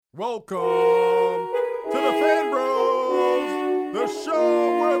Welcome to the Fan Bros, the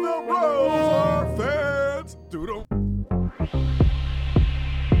show where the bros are fans. Doodle.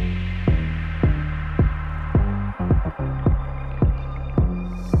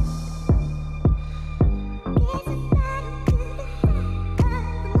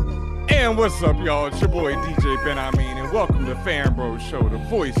 And what's up, y'all? It's your boy DJ Ben and welcome to Fan Bros Show, the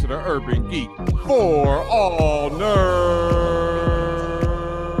voice of the urban geek for all nerds.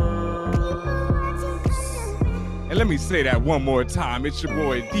 And let me say that one more time. It's your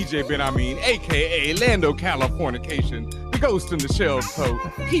boy DJ Ben aka Lando Californication, the ghost in the shell. So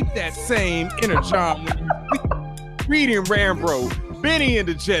keep that same inner charm when you reading Rambro, Benny and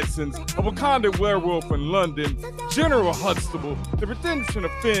the Jetsons, a Wakanda werewolf in London, General Huxtable, the redemption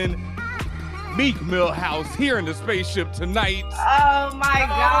of Finn, Meek Millhouse here in the spaceship tonight. Oh my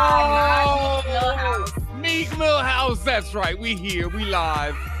God, Meek Millhouse. Meek Millhouse, that's right. We here, we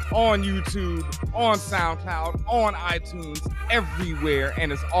live on YouTube, on SoundCloud, on iTunes, everywhere.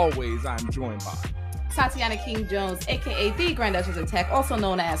 And as always, I'm joined by Tatiana King Jones, aka the Grand Duchess of Tech, also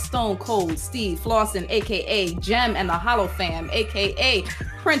known as Stone Cold Steve Flossin, aka Gem and the Hollow Fam, aka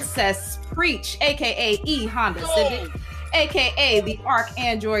Princess Preach, aka E Honda Civic, aka the Arc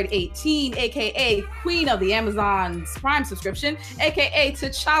Android 18, aka Queen of the Amazon's Prime subscription, aka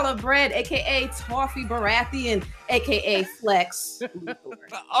T'Challa Bread, aka Toffee Baratheon, aka Flex.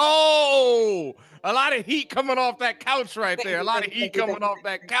 Oh, a lot of heat coming off that couch right there. A lot of heat coming off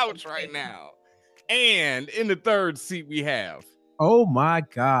that couch right now. And in the third seat we have, oh my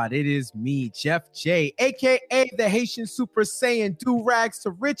God, it is me, Jeff J, aka the Haitian Super Saiyan, do rags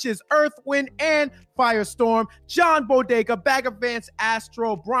to riches, Earth, Wind, and Firestorm, John Bodega, Bag of Vance,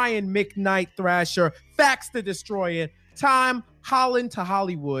 Astro, Brian McKnight, Thrasher, Fax the Destroyer, Time, Holland to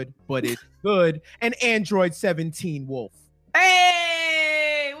Hollywood, but it's good, and Android 17 Wolf.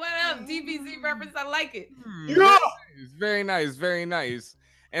 Hey, what up? DBZ reference, I like it. Yeah. Very nice, very nice.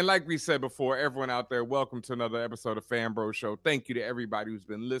 And like we said before, everyone out there, welcome to another episode of Fan Bro Show. Thank you to everybody who's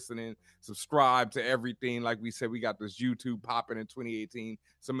been listening. Subscribe to everything. Like we said, we got this YouTube popping in 2018.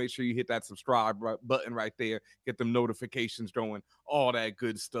 So make sure you hit that subscribe button right there. Get them notifications going. All that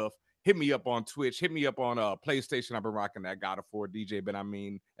good stuff. Hit me up on Twitch. Hit me up on PlayStation. I've been rocking that God of War, DJ, but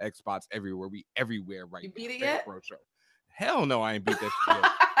Xbox everywhere. We everywhere right now. You beat it Fan yet? Bro Show. Hell no, I ain't beat that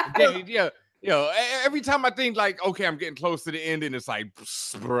shit. Yeah. Yo, every time I think like, okay, I'm getting close to the end, and it's like,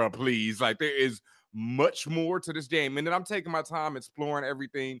 bruh, please. Like, there is much more to this game. And then I'm taking my time exploring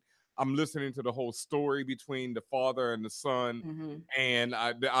everything. I'm listening to the whole story between the father and the son. Mm-hmm. And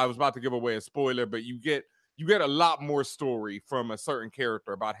I was about to give away a spoiler, but you get a lot more story from a certain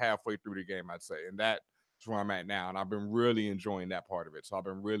character about halfway through the game, I'd say. And that's where I'm at now. And I've been really enjoying that part of it. So I've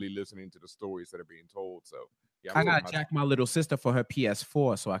been really listening to the stories that are being told. So yeah, I gotta jack my little sister for her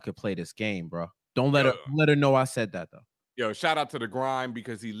PS4 so I could play this game, bro. Don't let her know I said that though. Yo, shout out to the Grind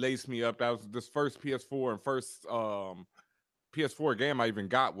because he laced me up. That was this first PS4 and first PS4 game I even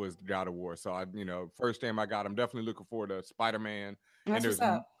got was God of War. So first game I got. I'm definitely looking forward to Spider-Man. That's and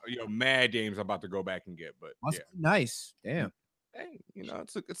there's mad games I'm about to go back and get. But must be nice. Damn. Hey,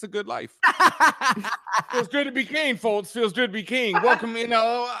 it's a good life. Feels good to be king, folks. Feels good to be king. Welcome,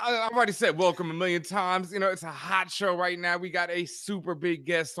 I've already said welcome a million times. It's a hot show right now. We got a super big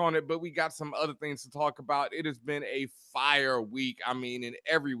guest on it, but we got some other things to talk about. It has been a fire week. I mean, in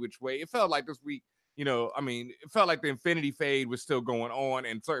every which way. It felt like this week, it felt like the Infinity Fade was still going on,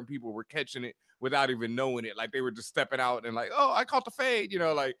 and certain people were catching it without even knowing it. Like they were just stepping out and like, oh, I caught the fade,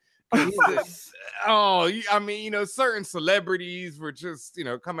 certain celebrities were just,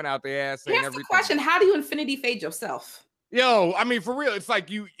 coming out their ass saying Here's everything. the question: how do you infinity fade yourself? Yo, I mean, for real, it's like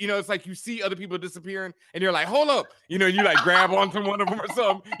it's like you see other people disappearing, and you're like, hold up, you like grab onto one of them or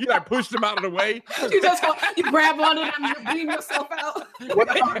something. You like push them out of the way. You grab onto them, you beam yourself out. What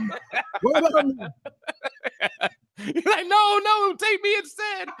about me? You're like, no, take me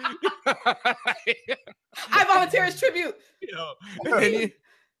instead. I volunteer as tribute.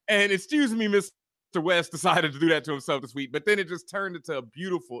 And excuse me, Mr. West decided to do that to himself this week, but then it just turned into a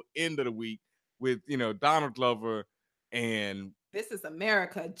beautiful end of the week with, Donald Glover and This Is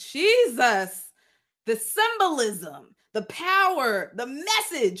America. Jesus, the symbolism, the power, the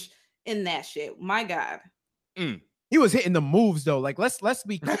message in that shit. My God. He was hitting the moves though. Like let's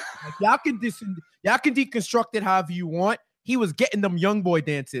be like, y'all can deconstruct it however you want. He was getting them young boy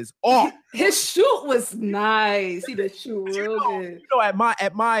dances off. His shoot was nice. He did shoot real good. At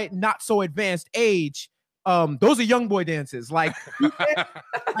my not so advanced age, those are young boy dances. Like, the fact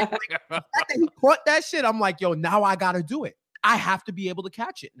that he caught that shit, I'm like, yo, now I gotta do it. I have to be able to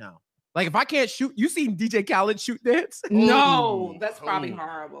catch it now. Like if I can't shoot, you seen DJ Khaled shoot dance? No, that's probably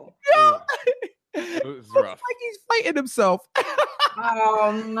horrible. Yeah. It was Looks rough. like he's fighting himself.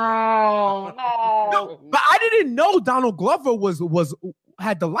 Oh no. But I didn't know Donald Glover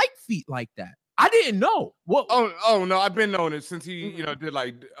had the light feet like that. I didn't know. What? Oh no, I've been knowing it since he did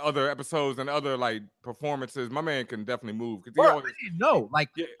like other episodes and other like performances. My man can definitely move because I didn't know. Like,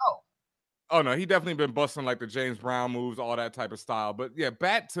 oh no, he definitely been busting like the James Brown moves, all that type of style. But yeah,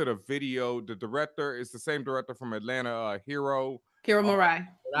 back to the video. The director is the same director from Atlanta, Hero Murai.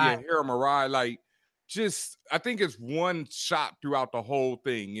 Yeah, Hero Murai. Like, just I think it's one shot throughout the whole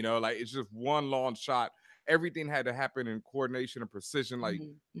thing. Like it's just one long shot. Everything had to happen in coordination and precision, like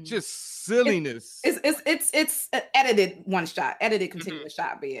just silliness. It's edited one shot, edited continuous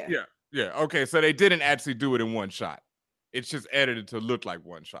shot, but yeah. Okay, so they didn't actually do it in one shot. It's just edited to look like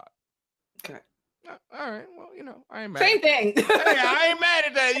one shot. Okay. All right. Well, I ain't mad. Same thing. Hey, I ain't mad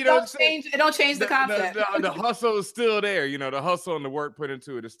at that. It don't change the concept. The hustle is still there. The hustle and the work put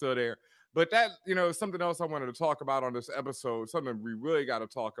into it is still there. But that, something else I wanted to talk about on this episode, something we really got to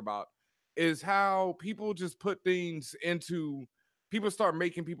talk about, is how people just put things into, people start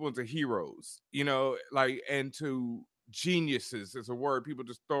making people into heroes, like into geniuses is a word people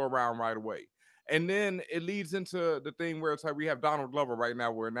just throw around right away. And then it leads into the thing where it's like we have Donald Glover right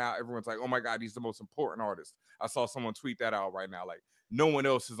now, where now everyone's like, oh my God, he's the most important artist. I saw someone tweet that out right now. Like, no one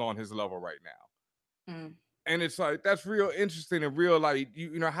else is on his level right now. And it's like, that's real interesting and real, like,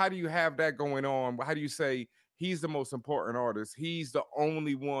 how do you have that going on? How do you say he's the most important artist? He's the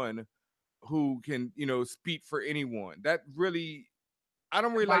only one who can, speak for anyone. That really, I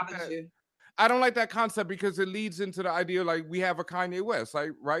don't really like that. I don't like that concept because it leads into the idea like we have a Kanye West,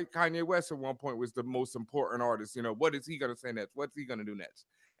 like, right? Kanye West at one point was the most important artist. What is he going to say next? What's he going to do next?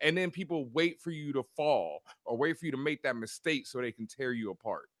 And then people wait for you to fall or wait for you to make that mistake so they can tear you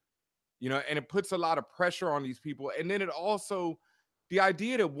apart. And it puts a lot of pressure on these people. And then it also, the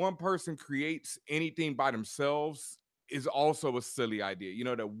idea that one person creates anything by themselves is also a silly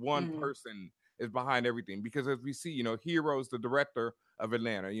idea, that one person is behind everything. Because as we see, Hero's the director of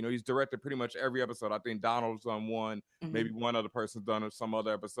Atlanta. He's directed pretty much every episode. I think Donald's done one, maybe one other person's done some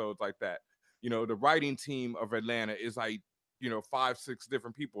other episodes like that. The writing team of Atlanta is like, 5-6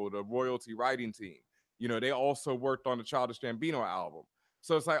 different people, the royalty writing team. They also worked on the Childish Gambino album.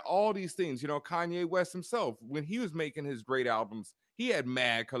 So it's like all these things, Kanye West himself, when he was making his great albums, he had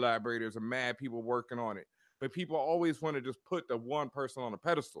mad collaborators and mad people working on it. But people always want to just put the one person on a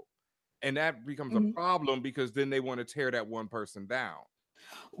pedestal. And that becomes a problem because then they want to tear that one person down.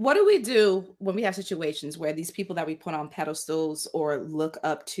 What do we do when we have situations where these people that we put on pedestals or look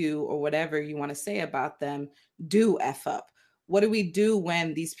up to or whatever you want to say about them do F up? What do we do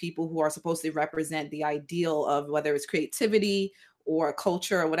when these people who are supposed to represent the ideal of whether it's creativity or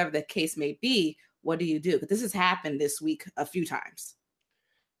culture or whatever the case may be, what do you do? Because this has happened this week a few times.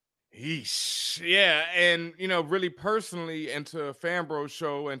 Yeah. And, really personally, and to Fanbro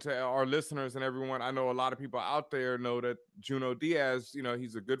Show and to our listeners and everyone, I know a lot of people out there know that Junot Diaz,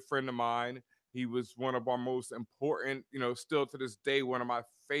 he's a good friend of mine. He was one of our most important, still to this day, one of my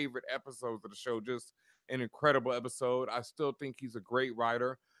favorite episodes of the show, just an incredible episode. I still think he's a great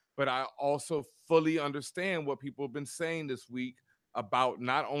writer, but I also fully understand what people have been saying this week about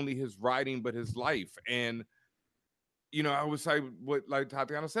not only his writing, but his life. And, I would say what, like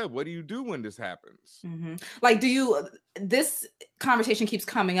Tatiana said, what do you do when this happens? Like, this conversation keeps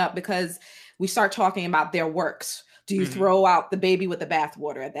coming up because we start talking about their works. Do you throw out the baby with the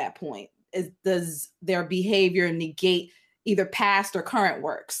bathwater at that point? Does their behavior negate either past or current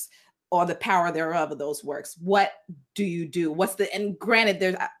works or the power thereof of those works? What do you do? And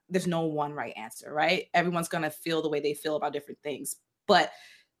granted, there's no one right answer, right? Everyone's going to feel the way they feel about different things. But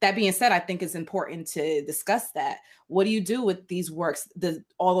that being said, I think it's important to discuss that. What do you do with these works? Does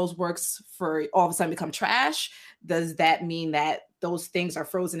all those works for all of a sudden become trash? Does that mean that those things are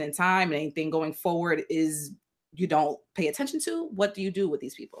frozen in time and anything going forward is you don't pay attention to? What do you do with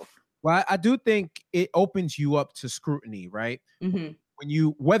these people? Well, I do think it opens you up to scrutiny, right?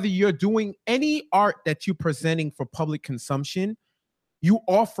 Whether you're doing any art that you're presenting for public consumption, you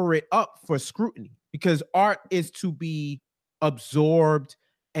offer it up for scrutiny because art is to be absorbed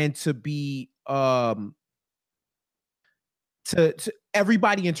and to be to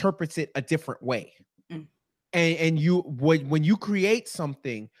everybody interprets it a different way. And when you create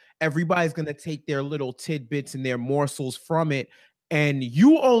something, everybody's going to take their little tidbits and their morsels from it, and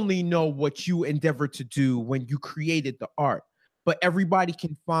you only know what you endeavored to do when you created the art. But everybody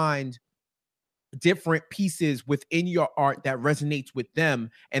can find different pieces within your art that resonates with them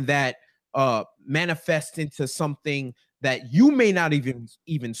and that manifests into something that you may not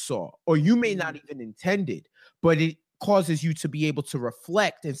even saw, or you may not even intended, but it causes you to be able to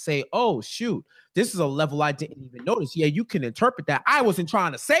reflect and say, oh shoot, this is a level I didn't even notice. Yeah, you can interpret that. I wasn't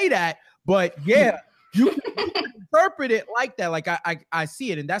trying to say that, but yeah, you can interpret it like that. Like I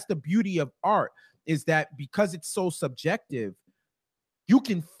see it. And that's the beauty of art, is that because it's so subjective, you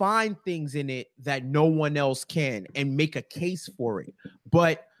can find things in it that no one else can and make a case for it.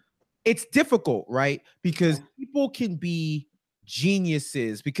 But it's difficult, right? Because people can be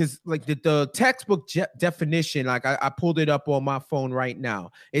geniuses, because like the textbook definition, like I pulled it up on my phone right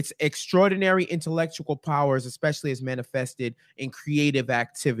now. It's extraordinary intellectual powers, especially as manifested in creative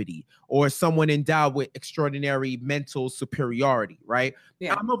activity, or someone endowed with extraordinary mental superiority, right?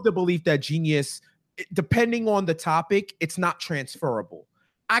 Yeah. I'm of the belief that genius, depending on the topic, it's not transferable.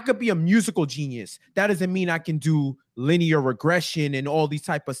 I could be a musical genius. That doesn't mean I can do linear regression and all these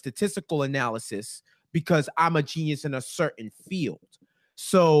type of statistical analysis, because I'm a genius in a certain field.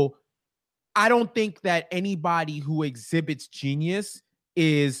 So I don't think that anybody who exhibits genius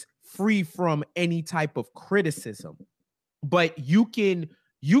is free from any type of criticism. But you can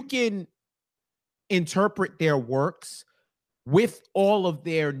interpret their works with all of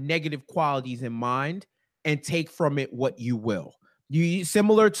their negative qualities in mind and take from it what you will. You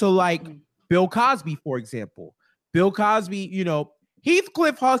similar to like Bill Cosby, for example. Bill Cosby, you know,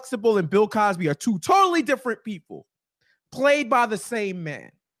 Heathcliff Huxtable and Bill Cosby are two totally different people, played by the same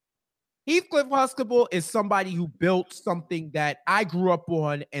man. Heathcliff Huxtable is somebody who built something that I grew up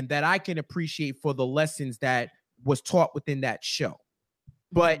on and that I can appreciate for the lessons that was taught within that show.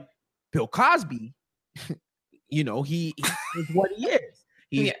 But Bill Cosby, you know, he is what he is.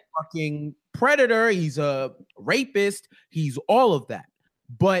 He's a fucking predator. He's a rapist. He's all of that.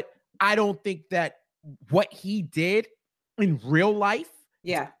 But I don't think that what he did in real life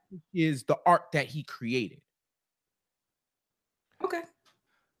is the art that he created. Okay.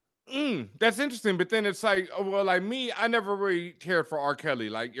 That's interesting. But then it's like, well, like me, I never really cared for R. Kelly.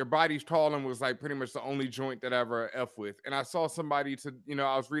 Like, Your Body's Calling was like pretty much the only joint that I ever F with. And I saw somebody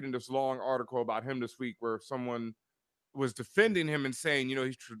I was reading this long article about him this week where someone was defending him and saying, you know,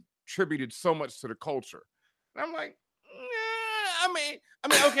 he contributed so much to the culture. And I'm like, I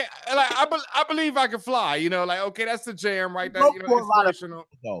mean, okay, like I believe I Can Fly, you know, like, okay, that's the jam, right? That, you know, inspirational.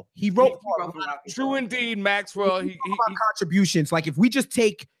 He wrote for a lot of True Indeed, Maxwell. He contributions. Like, if we just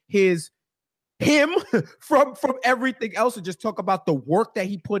take him from everything else and just talk about the work that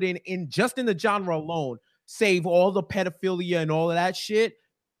he put in just in the genre alone, save all the pedophilia and all of that shit,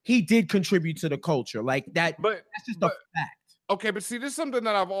 he did contribute to the culture. Like that, that's just a fact. Okay, but see, this is something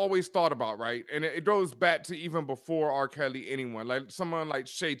that I've always thought about, right? And it goes back to even before R. Kelly, anyone, like someone like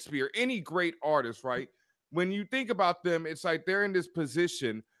Shakespeare, any great artist, right? When you think about them, it's like they're in this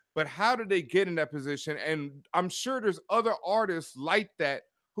position, but how did they get in that position? And I'm sure there's other artists like that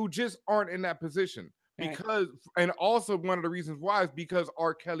who just aren't in that position. Because, and also one of the reasons why is because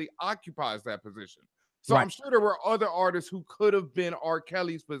R. Kelly occupies that position. So I'm sure there were other artists who could have been R.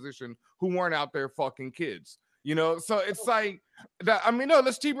 Kelly's position who weren't out there fucking kids, you know? So it's like that. I mean, no,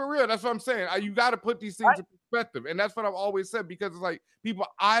 let's keep it real. That's what I'm saying. You got to put these things in perspective. And that's what I've always said, because it's like people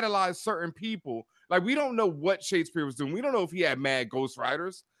idolize certain people. Like, we don't know what Shakespeare was doing. We don't know if he had mad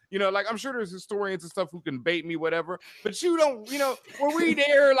ghostwriters. You know, like, I'm sure there's historians and stuff who can bait me, whatever. But you don't, you know, were we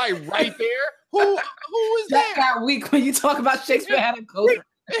there, like, right there? Who is that? That got weak when you talk about Shakespeare had a ghost.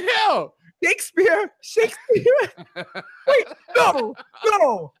 Hell. Shakespeare. Wait,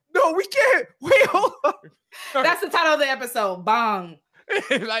 no, we can't. Wait, hold on. That's the title of the episode. Bong.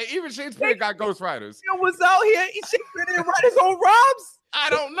 Like, even Shakespeare got ghostwriters. Shakespeare was out here. Shakespeare didn't write his own rhymes. I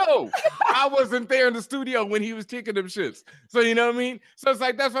don't know. I wasn't there in the studio when he was kicking them shits. So, you know what I mean? So it's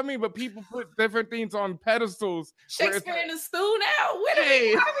like, that's what I mean. But people put different things on pedestals. Shakespeare in the stew now? How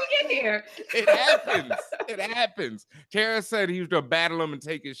did we get here? It happens. It happens. Kara said he was going to battle him and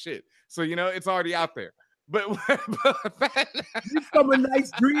take his shit. So, you know, it's already out there. But Midsummer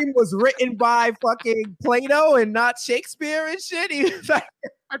Night's Dream was written by fucking Plato and not Shakespeare and shit. Like,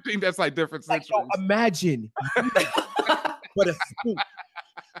 I think that's like different centuries. Like, imagine. But a scoop.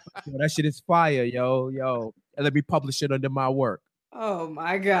 Yo, that shit is fire, yo. And let me publish it under my work. Oh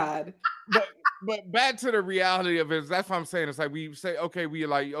my God. But back to the reality of it, that's what I'm saying. It's like we say, okay,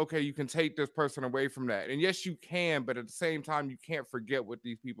 you can take this person away from that. And yes, you can, but at the same time, you can't forget what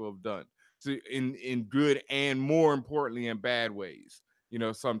these people have done in good and, more importantly, in bad ways, you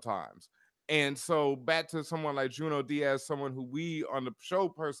know, sometimes. And so back to someone like Junot Diaz, someone who we on the show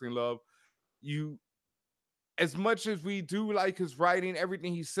personally love, as much as we do like his writing,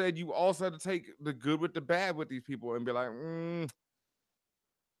 everything he said, you also have to take the good with the bad with these people and be like,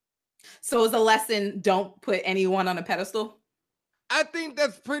 So is the lesson, don't put anyone on a pedestal? I think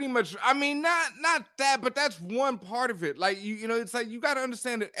that's pretty much, I mean, not that, but that's one part of it. Like, you know, it's like you got to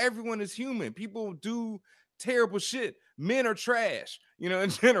understand that everyone is human. People do terrible shit. Men are trash, you know, in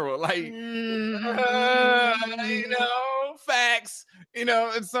general. Like, you know, facts, you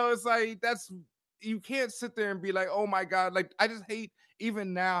know, and so it's like, you can't sit there and be like, oh my God. Like, I just hate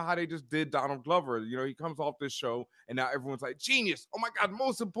even now how they just did Donald Glover. You know, he comes off this show and now everyone's like, genius. Oh my God,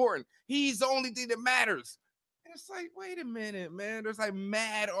 most important. He's the only thing that matters. It's like, wait a minute, man. There's like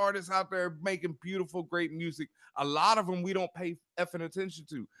mad artists out there making beautiful, great music. A lot of them we don't pay effing attention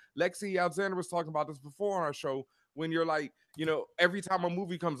to. Lexi Alexander was talking about this before on our show. When you're like, you know, every time a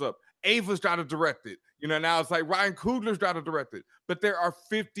movie comes up, Ava's got to direct it. You know, now it's like Ryan Coogler's got to direct it. But there are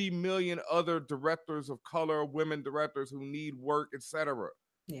 50 million other directors of color, women directors who need work, etc.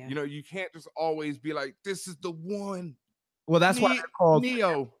 Yeah. You know, you can't just always be like, this is the one. Well, that's why they're called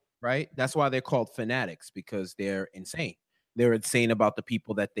Neo. Right? That's why they're called fanatics, because they're insane. They're insane about the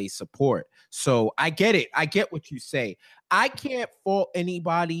people that they support. So I get it. I get what you say. I can't fault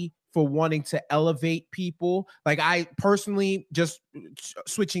anybody for wanting to elevate people. Like, I personally, just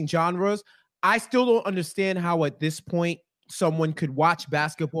switching genres, I still don't understand how at this point someone could watch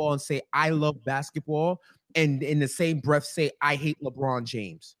basketball and say, I love basketball, and in the same breath say, I hate LeBron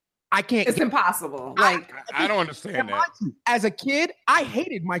James. I can't. It's impossible. Like, I don't understand that. As a kid, I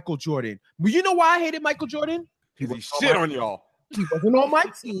hated Michael Jordan. But you know why I hated Michael Jordan? He shit on y'all. He wasn't on my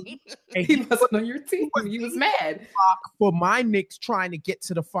team. And he wasn't on your team. He was mad for my Knicks trying to get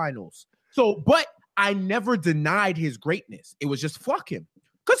to the finals. So, but I never denied his greatness. It was just fuck him.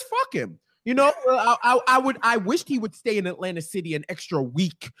 Cause fuck him. You know, I wished he would stay in Atlantic City an extra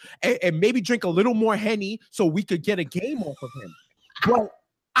week and maybe drink a little more Henny so we could get a game off of him. But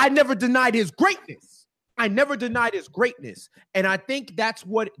I never denied his greatness. And I think that's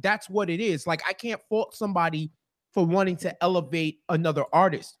what it is. Like, I can't fault somebody for wanting to elevate another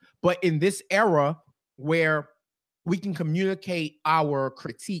artist. But in this era where we can communicate our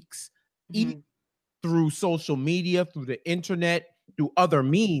critiques even through social media, through the internet, through other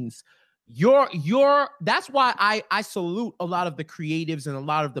means, that's why I salute a lot of the creatives and a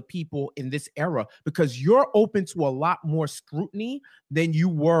lot of the people in this era, because you're open to a lot more scrutiny than you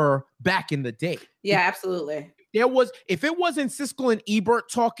were back in the day. Yeah, absolutely. If it wasn't Siskel and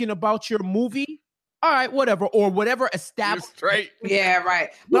Ebert talking about your movie, all right, whatever, or whatever established. Straight. Yeah, right.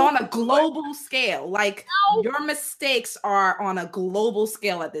 But on a global scale, like, your mistakes are on a global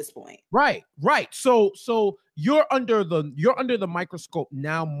scale at this point. Right. So you're under the microscope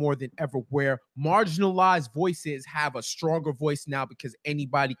now more than ever, where marginalized voices have a stronger voice now because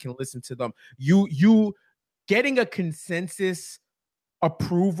anybody can listen to them. You getting a consensus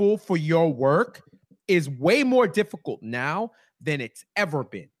approval for your work is way more difficult now than it's ever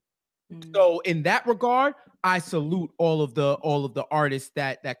been. So in that regard, I salute all of the artists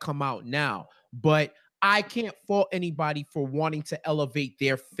that come out now, but I can't fault anybody for wanting to elevate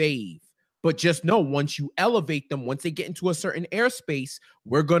their fave. But just know, once you elevate them, once they get into a certain airspace,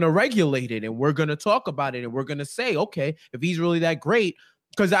 we're going to regulate it and we're going to talk about it and we're going to say, okay, if he's really that great,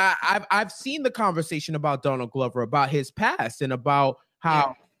 because I've seen the conversation about Donald Glover, about his past and about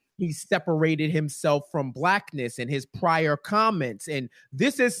how he separated himself from blackness and his prior comments. And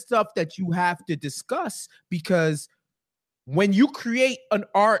this is stuff that you have to discuss, because when you create an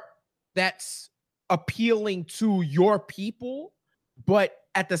art that's appealing to your people, but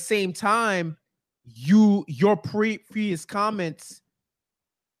at the same time, your previous comments,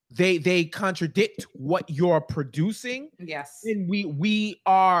 they contradict what you're producing. Yes. And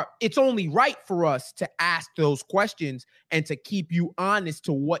it's only right for us to ask those questions and to keep you honest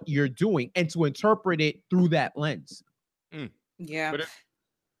to what you're doing and to interpret it through that lens. Yeah.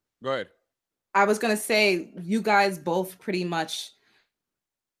 Go ahead. I was going to say, you guys both pretty much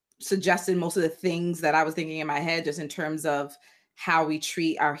suggested most of the things that I was thinking in my head, just in terms of how we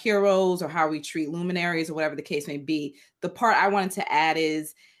treat our heroes or how we treat luminaries or whatever the case may be. The part I wanted to add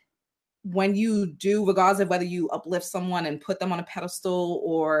is, when you do, regardless of whether you uplift someone and put them on a pedestal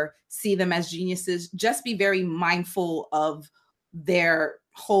or see them as geniuses, just be very mindful of their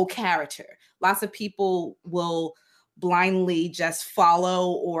whole character. Lots of people will blindly just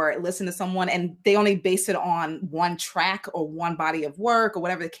follow or listen to someone and they only base it on one track or one body of work or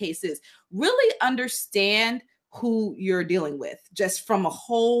whatever the case is. Really understand who you're dealing with, just from a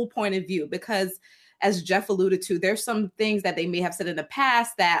whole point of view, because as Jeff alluded to, there's some things that they may have said in the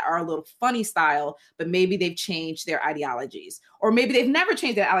past that are a little funny style, but maybe they've changed their ideologies, or maybe they've never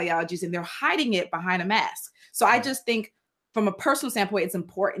changed their ideologies and they're hiding it behind a mask. So I just think from a personal standpoint, it's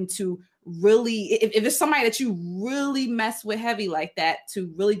important to really, if it's somebody that you really mess with heavy like that,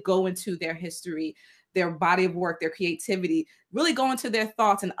 to really go into their history, their body of work, their creativity, really go into their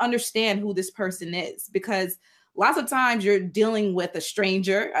thoughts and understand who this person is. Because lots of times you're dealing with a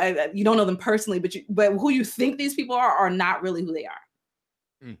stranger. You don't know them personally, but who you think these people are not really who they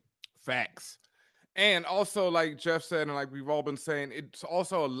are. Facts. And also, like Jeff said, and like we've all been saying, it's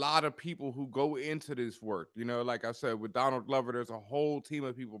also a lot of people who go into this work. You know, like I said, with Donald Glover, there's a whole team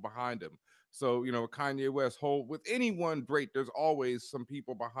of people behind him. So, you know, with Kanye West, with anyone great, there's always some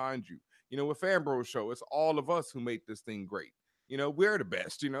people behind you. You know, with Fanbro Show, it's all of us who make this thing great. You know, we're the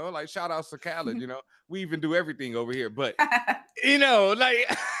best, you know, like shout outs to Khaled, you know, we even do everything over here. But, you know,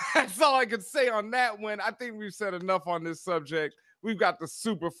 like that's all I could say on that one. I think we've said enough on this subject. We've got the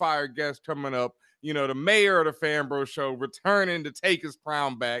super fire guest coming up. You know, the mayor of the Fanbro Show returning to take his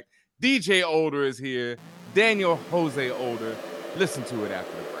crown back. DJ Older is here. Daniel Jose Older. Listen to it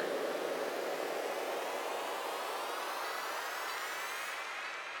after the break.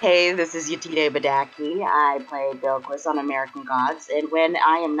 Hey, this is Yatide Badaki. I play Bilquis on American Gods, and when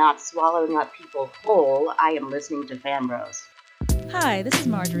I am not swallowing up people whole, I am listening to Fanbros. Hi, this is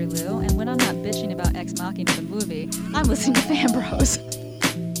Marjorie Liu, and when I'm not bitching about Ex Machina the movie, I'm listening to Fanbros.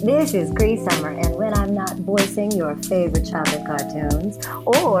 This is Cree Summer, and when I'm not voicing your favorite childhood cartoons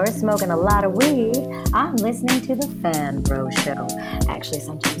or smoking a lot of weed, I'm listening to the Fanbro Show. Actually,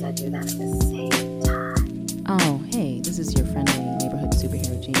 sometimes I do that at the same time. Oh, hey, this is your friendly neighborhood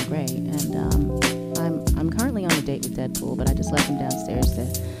superhero, Jean Grey, and I'm currently on a date with Deadpool, but I just left him downstairs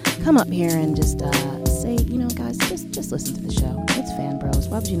to come up here and just say, you know, guys, just listen to the show. It's Fanbros.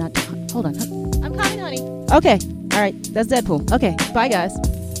 Why would you not? Hold on. I'm coming, honey. Okay. All right. That's Deadpool. Okay. Bye, guys.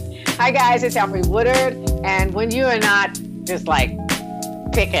 Hi guys, it's Alfre Woodard, and when you are not just like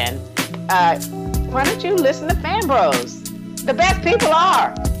picking, why don't you listen to Fanbros? The best people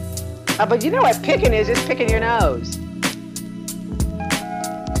are. But you know what picking is? Just picking your nose.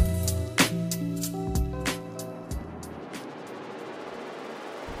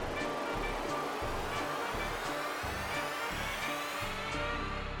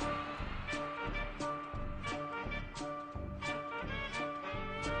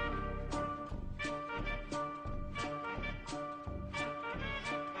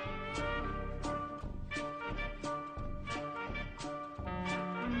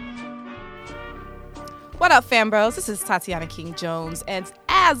 What up, Fanbros? This is Tatiana King-Jones, and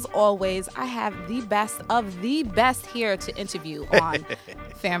as always, I have the best of the best here to interview on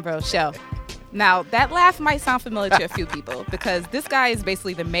Fanbros Show. Now, that laugh might sound familiar to a few people because this guy is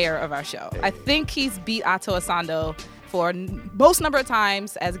basically the mayor of our show. I think he's beat Ato Asando for most number of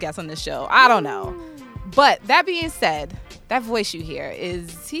times as a guest on this show. I don't know. But that being said, that voice you hear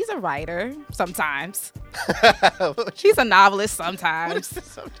he's a writer sometimes. He's a novelist sometimes.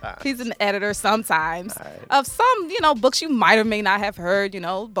 Sometimes. He's an editor sometimes. Right. Of some, books you might or may not have heard,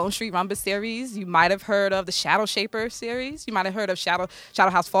 Bone Street Rumba series. You might have heard of the Shadow Shaper series. You might have heard of Shadow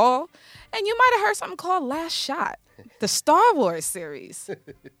House Fall. And you might have heard something called Last Shot, the Star Wars series.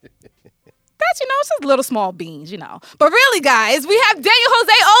 That's, it's just little small beans, But really, guys, we have Daniel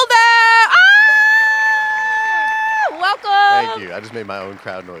Jose Older. Welcome. Thank you. I just made my own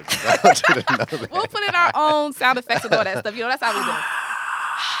crowd noises. I want you to know that. We'll put in our own sound effects and all that stuff. That's how we do it.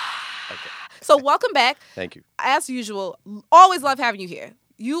 Okay. So welcome back. Thank you. As usual, always love having you here.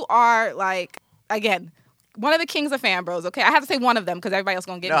 You are, again, one of the kings of Fanbros, okay? I have to say one of them because everybody else is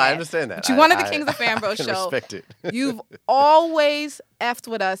going to get mad. I understand that. But you're one of the kings of Fanbros show. I respect it. You've always effed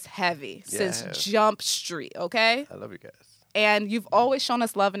with us heavy since Jump Street, okay? I love you guys. And you've always shown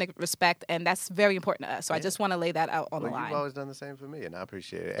us love and respect, and that's very important to us. So I just want to lay that out on the line. You've always done the same for me, and I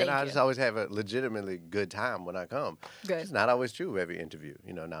appreciate it. Thank I you. just always have a legitimately good time when I come. Good. It's not always true every interview,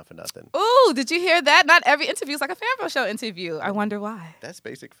 not for nothing. Ooh, did you hear that? Not every interview is like a Fanbros Show interview. I wonder why. That's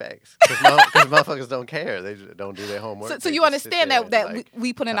basic facts. Because motherfuckers don't care. They just don't do their homework. So you understand that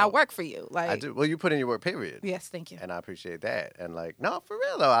we put in our work for you. I do. Well, you put in your work, period. Yes, thank you. And I appreciate that. And no, for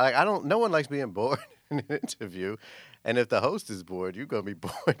real though, no one likes being bored in an interview. And if the host is bored, you're going to be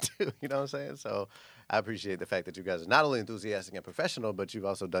bored too. You know what I'm saying? So I appreciate the fact that you guys are not only enthusiastic and professional, but you've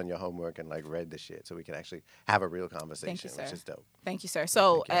also done your homework and read the shit so we can actually have a real conversation, Thank you, sir. Which is dope. Thank you, sir.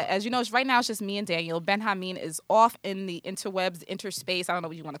 So as you know, right now it's just me and Daniel. Ben Hameen is off in the interwebs, interspace. I don't know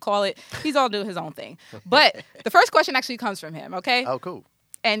what you want to call it. He's all doing his own thing. But the first question actually comes from him, okay? Oh, cool.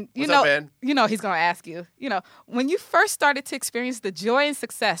 And What's up, Ben? He's going to ask you, when you first started to experience the joy and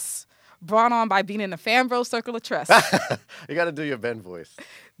success brought on by being in the Fanbros Circle of Trust. You got to do your Ben voice.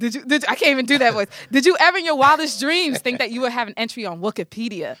 Did you? I can't even do that voice. Did you ever in your wildest dreams think that you would have an entry on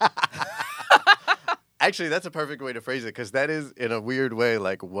Wikipedia? Actually, that's a perfect way to phrase it, because that is, in a weird way,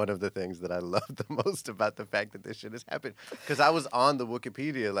 like one of the things that I love the most about the fact that this shit has happened. Because I was on the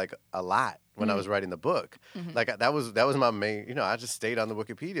Wikipedia like a lot when I was writing the book. Like that was my main. You know, I just stayed on the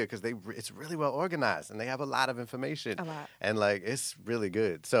Wikipedia because it's really well organized and they have a lot of information. A lot. And like it's really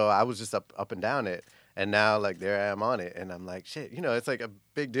good. So I was just up and down it. And now, like, there I am on it, and I'm like, shit, you know, it's like a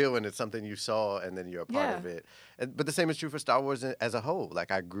big deal when it's something you saw and then you're a part of it. But the same is true for Star Wars as a whole.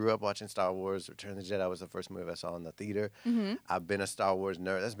 Like, I grew up watching Star Wars. Return of the Jedi was the first movie I saw in the theater. I've been a Star Wars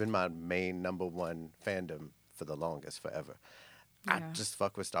nerd. That's been my main number one fandom for the longest, forever. I just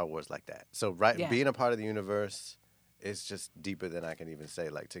fuck with Star Wars like that. So, being a part of the universe is just deeper than I can even say,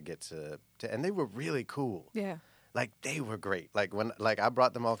 like, to get to and they were really cool. Yeah. Like, they were great. Like, when I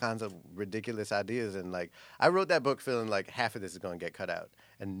brought them all kinds of ridiculous ideas, and, like, I wrote that book feeling like half of this is going to get cut out,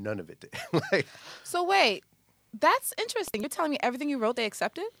 and none of it did. Like, So wait, that's interesting. You're telling me everything you wrote they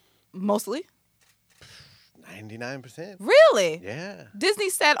accepted? Mostly? 99%. Really? Yeah. Disney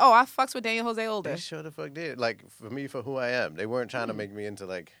said, "Oh, I fucks with Daniel Jose Older." They sure the fuck did. Like, for me, for who I am. They weren't trying to make me into,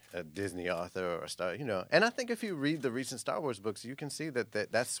 like, a Disney author or a star, you know. And I think if you read the recent Star Wars books, you can see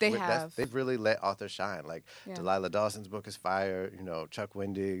they've really let authors shine. Like, Delilah Dawson's book is fire. You know, Chuck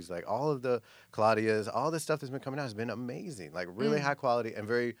Wendig's, like, all of the Claudia's, all the stuff that's been coming out has been amazing. Like, really high quality and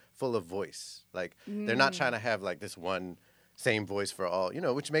very full of voice. Like, they're not trying to have, like, this one same voice for all, you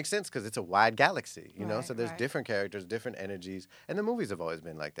know, which makes sense because it's a wide galaxy, you know, so there's different characters, different energies, and the movies have always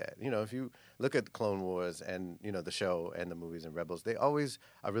been like that. You know, if you look at Clone Wars and, you know, the show and the movies and Rebels, they always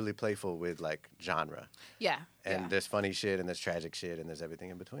are really playful with, like, genre. Yeah. And there's funny shit and there's tragic shit and there's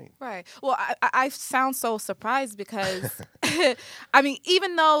everything in between. Right. Well, I sound so surprised because, I mean,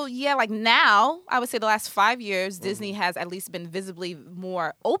 even though, like now, I would say the last 5 years, Disney has at least been visibly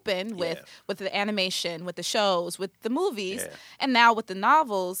more open with the animation, with the shows, with the movies. And now with the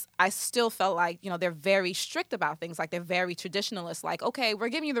novels, I still felt like, you know, they're very strict about things. Like, they're very traditionalist. Like, okay, we're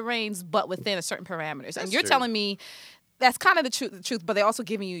giving you the reins, but within a certain parameters. And you're telling me that's kind of the truth, but they're also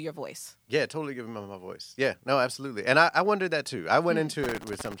giving you your voice. Yeah, totally giving me my voice. Yeah, no, absolutely. And I wondered that too. I went into it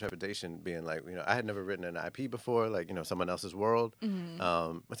with some trepidation, being like, you know, I had never written an IP before, like, you know, someone else's world.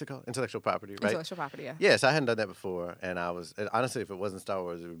 What's it called? Intellectual property, right? Intellectual property, yeah. Yes, I hadn't done that before. And honestly, if it wasn't Star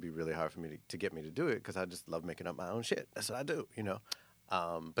Wars, it would be really hard for me to get me to do it because I just love making up my own shit. That's what I do, you know.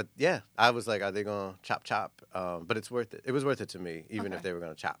 But yeah, I was like, are they going to chop? But it's worth it. It was worth it to me, even if they were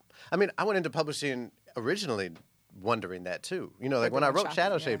going to chop. I mean, I went into publishing originally wondering that too. You know, like when I wrote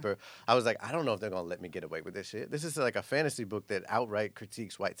Shadow Shaper, I was like, I don't know if they're going to let me get away with this shit. This is like a fantasy book that outright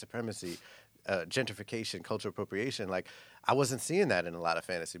critiques white supremacy, gentrification, cultural appropriation. Like, I wasn't seeing that in a lot of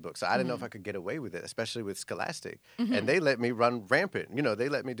fantasy books. So I didn't know if I could get away with it, especially with Scholastic. And they let me run rampant. You know, they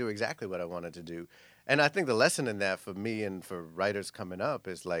let me do exactly what I wanted to do. And I think the lesson in that for me and for writers coming up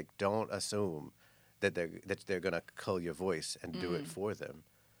is, like, don't assume that they're going to cull your voice and do it for them.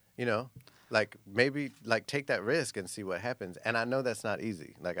 You know? Like, maybe, like, take that risk and see what happens. And I know that's not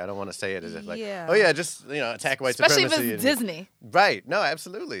easy. Like, I don't want to say it as if, like, oh, yeah, just, you know, attack white supremacy. Especially if it's Disney. Right. No,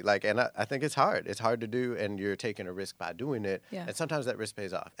 absolutely. Like, and I think it's hard. It's hard to do, and you're taking a risk by doing it. Yeah. And sometimes that risk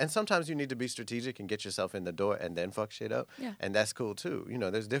pays off. And sometimes you need to be strategic and get yourself in the door and then fuck shit up. Yeah. And that's cool, too. You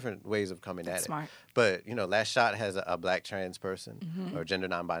know, there's different ways of coming at it. Smart. But, you know, Last Shot has a black trans person or gender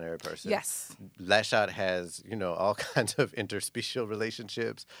non-binary person. Yes. Last Shot has, you know, all kinds of interspecial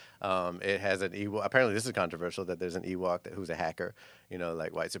relationships. It has an Ewok. Apparently, this is controversial that there's an Ewok who's a hacker. You know,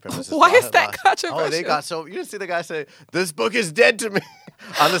 like white supremacists. Why is that controversial? Oh, they got so. You didn't see the guy say, "This book is dead to me,"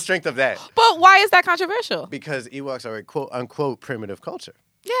 on the strength of that. But why is that controversial? Because Ewoks are a quote unquote primitive culture.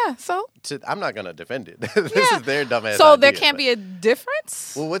 Yeah, so I'm not gonna defend it. This is their dumbass. So idea, there can't be a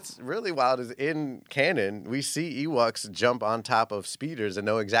difference. Well, what's really wild is in canon we see Ewoks jump on top of speeders and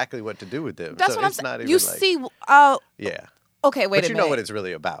know exactly what to do with them. That's so what it's I'm saying. not even You like, see, yeah. Okay, wait a minute. But you know what it's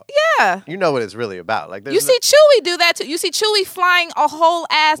really about. Yeah. You know what it's really about. Like, you see Chewie do that too. You see Chewie flying a whole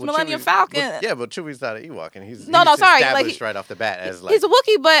ass Millennium Falcon. But Chewie's not an Ewok, and he's sorry, established right off the bat as like he's a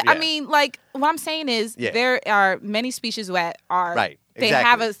Wookiee. But I mean, like what I'm saying is there are many species that are right. They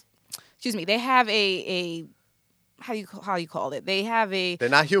have a, they have a how you call it? They have a. They're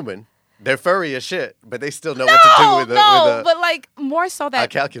not human. They're furry as shit, but they still know what to do with a but like more so that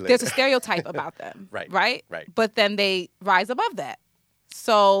there's a stereotype about them. Right. But then they rise above that.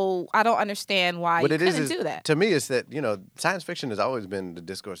 So I don't understand why you couldn't do that. To me, it's that, you know, science fiction has always been the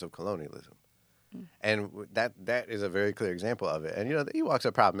discourse of colonialism. And that is a very clear example of it. And, you know, the Ewoks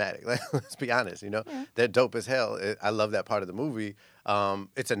are problematic. Let's be honest, you know. They're dope as hell. I love that part of the movie.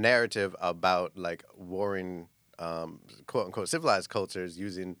 It's a narrative about, like, warring quote unquote civilized cultures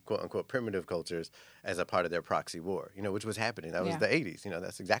using quote unquote primitive cultures as a part of their proxy war, which was happening. That was the 80s.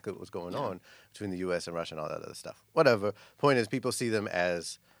 That's exactly what was going on between the U.S. and Russia and all that other stuff. Whatever. Point is, people see them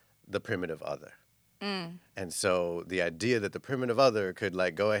as the primitive other. And so the idea that the primitive other could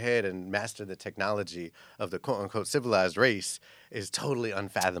go ahead and master the technology of the quote unquote civilized race is totally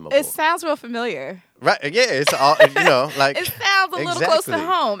unfathomable. It sounds real familiar. Right. Yeah. It's all, it sounds a little close to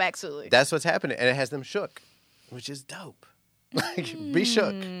home, actually. That's what's happening. And it has them shook, which is dope. Be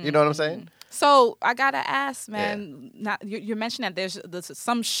shook. You know what I'm saying? So I got to ask, man, you're mentioning that there's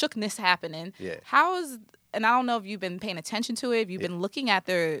some shookness happening. Yeah. How is... And I don't know if you've been paying attention to it, if you've been looking at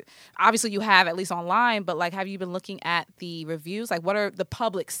obviously you have, at least online, but have you been looking at the reviews? What are the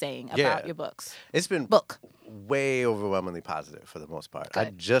public saying about your books? It's been way overwhelmingly positive for the most part. Good.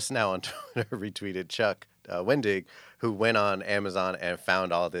 I just now on Twitter retweeted Chuck Wendig, who went on Amazon and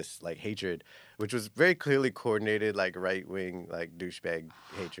found all this hatred, which was very clearly coordinated, right-wing, douchebag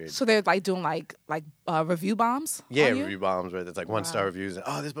hatred. So they're doing review bombs? Yeah, review bombs where it's 1-star reviews and,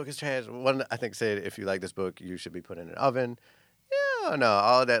 oh, this book is trash. One, I think, said, if you like this book, you should be put in an oven. Yeah, no,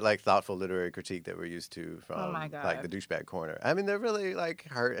 all that thoughtful literary critique that we're used to from the douchebag corner. I mean, they're really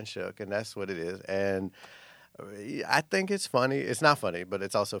hurt and shook, and that's what it is. And I think it's funny. It's not funny, but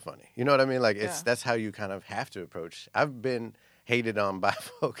it's also funny. You know what I mean? That's how you kind of have to approach. I've been hated on by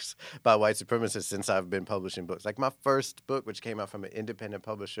folks, by white supremacists since I've been publishing books. My first book, which came out from an independent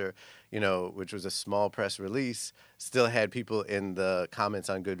publisher, which was a small press release, still had people in the comments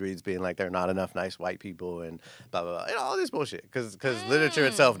on Goodreads being there are not enough nice white people and blah, blah, blah. All this bullshit. Because literature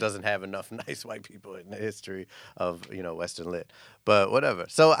itself doesn't have enough nice white people in the history of, Western lit. But whatever.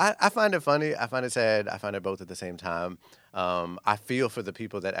 So I find it funny. I find it sad. I find it both at the same time. I feel for the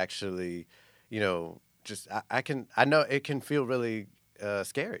people that actually, I know it can feel really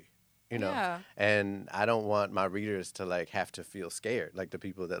scary, and I don't want my readers to have to feel scared, the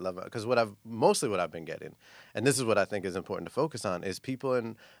people that love it. Because what I've been getting, and this is what I think is important to focus on, is people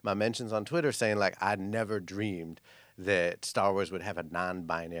in my mentions on Twitter saying I never dreamed that Star Wars would have a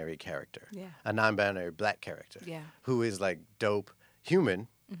non-binary character, a non-binary black character, who is dope human,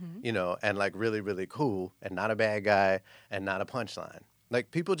 and really, really cool and not a bad guy and not a punchline.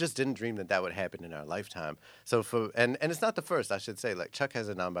 People just didn't dream that would happen in our lifetime. So and it's not the first, I should say. Chuck has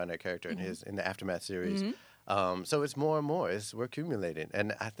a non-binary character in the Aftermath series. So it's more and more. We're accumulating.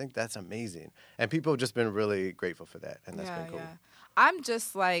 And I think that's amazing. And people have just been really grateful for that. And that's been cool. Yeah. I'm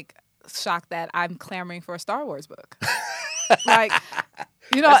just shocked that I'm clamoring for a Star Wars book.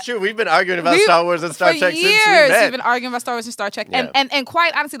 That's true. We've been arguing about Star Wars and Star Trek since we met. We've been arguing about Star Wars and Star Trek. Yeah. And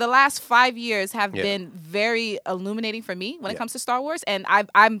quite honestly, the last 5 years have been very illuminating for me when it comes to Star Wars. And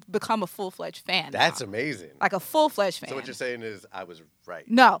I've become a full-fledged fan. That's amazing. A full-fledged fan. So what you're saying is I was right.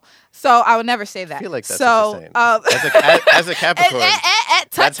 No. So I would never say that. I feel like that's what you're saying. As a Capricorn,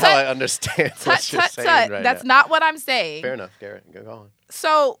 that's how I understand what you're saying right That's now. not what I'm saying. Fair enough, Garrett. Go on.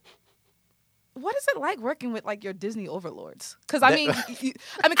 So... what is it like working with your Disney overlords? Because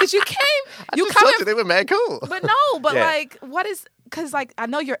because you came, you come in, they were mad cool. But no, what is? Because I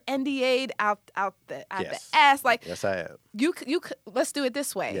know you're NDA'd out the ass. Yes, I am. You let's do it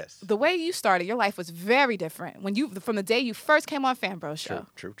this way. Yes. The way you started, your life was very different from the day you first came on Fan Bros show.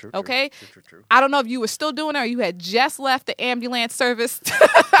 True. Okay. True. I don't know if you were still doing it or you had just left the ambulance service.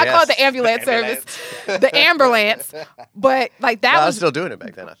 I call it the ambulance service, the ambulance. But I was still doing it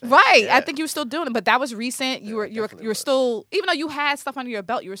back then. I think. Right. Yeah. I think you were still doing it, but that was recent. You were still, even though you had stuff under your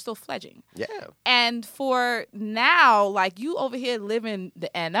belt, you were still fledging. Yeah. And for now, you over here living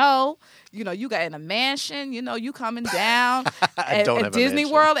the NO, you got in a mansion, you coming down at Disney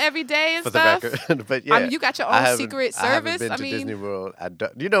World every day and stuff. The record. But yeah, you got your own secret service. I haven't been to Disney World.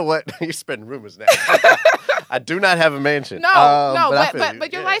 You know what? You're spreading rumors now. I do not have a mansion.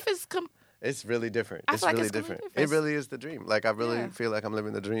 But your life is it's really different. It's really different. It really is the dream. I really feel like I'm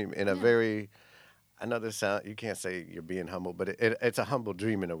living the dream in a very, I know this sound, you can't say you're being humble, but it's a humble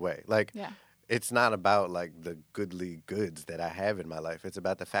dream in a way. It's not about the goodly goods that I have in my life. It's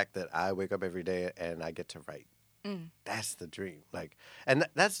about the fact that I wake up every day and I get to write. That's the dream. And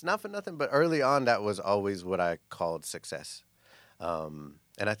that's not for nothing, but early on that was always what I called success. And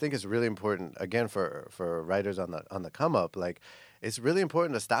I think it's really important, again, for writers on the come up, it's really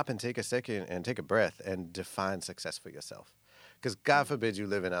important to stop and take a second and take a breath and define success for yourself. Because God forbid you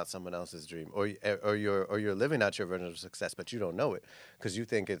living out someone else's dream, or you're living out your version of success, but you don't know it because you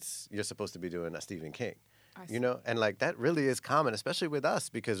think you're supposed to be doing a Stephen King, and that really is common, especially with us,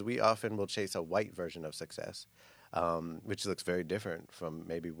 because we often will chase a white version of success, which looks very different from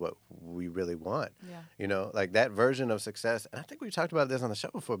maybe what we really want. Yeah. You know, like that version of success. And I think we talked about this on the show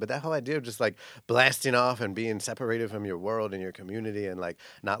before, but that whole idea of just like blasting off and being separated from your world and your community and like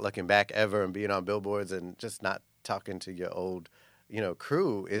not looking back ever and being on billboards and just not talking to your old,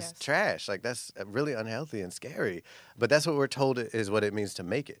 crew is trash. Like that's really unhealthy and scary. But that's what we're told is what it means to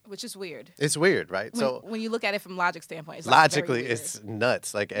make it. Which is weird. It's weird, right? When you look at it from logic standpoint, it's logically it's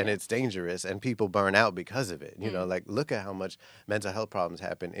nuts. Like, and it's dangerous, and people burn out because of it. You know, like look at how much mental health problems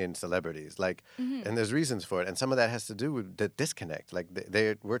happen in celebrities. Like, and there's reasons for it, and some of that has to do with the disconnect. Like,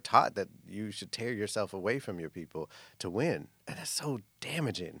 we're taught that you should tear yourself away from your people to win, and that's so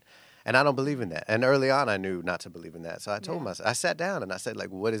damaging. And I don't believe in that. And early on, I knew not to believe in that. So I told myself, I sat down and I said,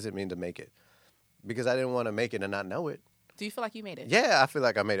 like, what does it mean to make it? Because I didn't want to make it and not know it. Do you feel like you made it? Yeah, I feel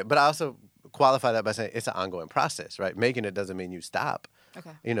like I made it. But I also qualify that by saying it's an ongoing process, right? Making it doesn't mean you stop.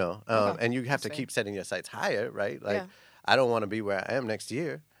 Okay. And you have to keep setting your sights higher, right? Like, I don't want to be where I am next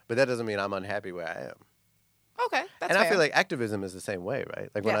year, but that doesn't mean I'm unhappy where I am. Okay, that's and fair. I feel like activism is the same way,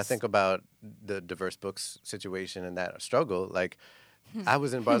 right? Like when I think about the diverse books situation and that struggle, like I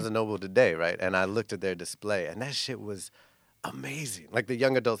was in Barnes & Noble today, right? And I looked at their display, and that shit was amazing. Like the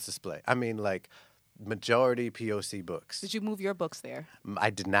young adults display. I mean, like majority POC books. Did you move your books there? I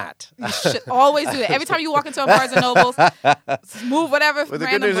did not. You should always do that. Every time you walk into a Barnes & Noble's, move whatever. Well, the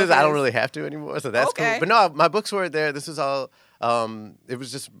good news is I don't really have to anymore, so that's cool. But no, my books were there. This was all... it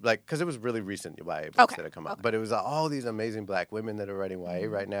was just like, because it was really recent YA books that had come out. But it was all these amazing black women that are writing YA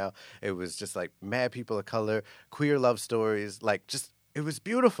right now. It was just like mad people of color, queer love stories, like just, it was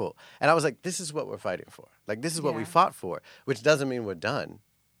beautiful. And I was like, this is what we're fighting for. Like, this is what we fought for, which doesn't mean we're done.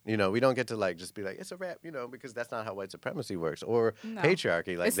 You know, we don't get to like just be like, it's a wrap, because that's not how white supremacy works or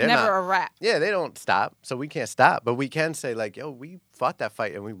patriarchy. Like, it's never a wrap. Yeah, they don't stop. So we can't stop. But we can say like, yo, we fought that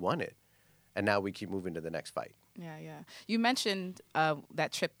fight and we won it. And now we keep moving to the next fight. Yeah, yeah. You mentioned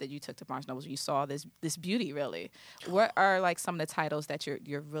that trip that you took to Barnes & Noble. You saw this beauty, really. What are like some of the titles that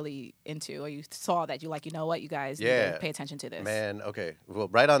you're really into, or you saw that you like? You know what, you guys need to pay attention to this. Man, okay. Well,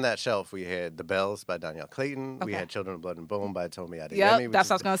 right on that shelf we had The Bells by Danielle Clayton. We had Children of Blood and Bone by Tomi Adeyemi. Yep, that's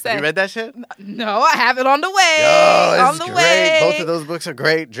what I was gonna say. Have you read that shit? No, I have it on the way. Yo, on it's the great. way. Both of those books are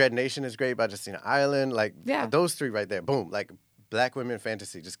great. Dread Nation is great by Justina Ireland. Like those three right there. Boom. Like black women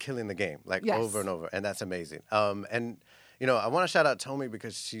fantasy, just killing the game, like over and over, and that's amazing. And I want to shout out Tomi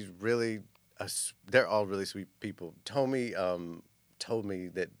because she's really, they're all really sweet people. Tomi told me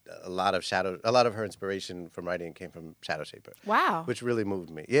that a lot of her inspiration from writing came from Shadow Shaper. Wow, which really moved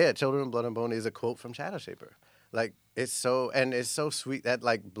me. Yeah, Children of Blood and Bone is a quote from Shadow Shaper. Like it's so sweet that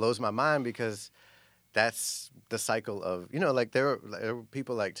like blows my mind because that's the cycle of like there are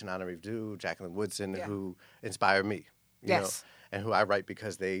people like Tananarive Due, Jacqueline Woodson who inspire me. You know, and who I write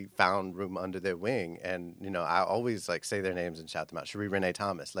because they found room under their wing. And, I always like say their names and shout them out. Cherie Renee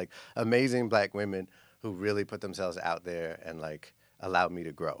Thomas, like amazing black women who really put themselves out there and like allowed me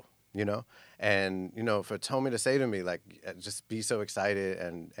to grow, And, for Tomi to say to me, like, just be so excited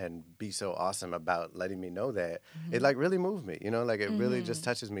and be so awesome about letting me know that, it like really moved me, like it really just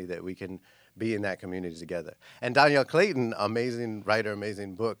touches me that we can be in that community together. And Danielle Clayton, amazing writer,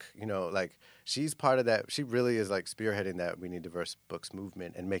 amazing book, like she's part of that. She really is like spearheading that We Need Diverse Books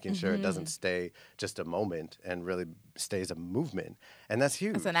movement and making sure it doesn't stay just a moment and really stays a movement. And that's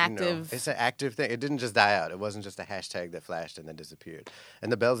huge. It's an active... It's an active thing. It didn't just die out. It wasn't just a hashtag that flashed and then disappeared.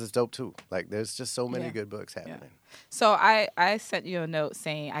 And The Bells is dope too. Like there's just so many good books happening. Yeah. So I sent you a note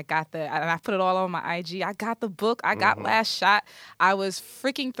saying and I put it all on my IG. I got the book. I got Last Shot. I was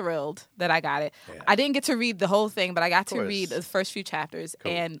freaking thrilled that I got it. Yeah. I didn't get to read the whole thing, but I got to read the first few chapters.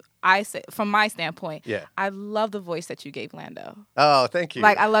 Cool. And I say, from my standpoint, I love the voice that you gave Lando. Oh, thank you.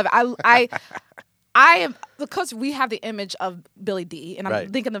 Like I love it. I am, because we have the image of Billy D, and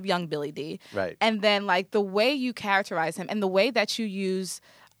I'm thinking of young Billy D. Right. And then like the way you characterize him and the way that you use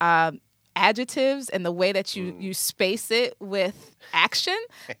adjectives and the way that you space it with action,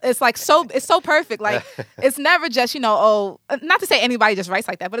 it's like it's so perfect. Like it's never just not to say anybody just writes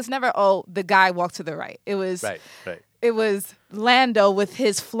like that, but it's never the guy walked to the right. It was right. It was Lando with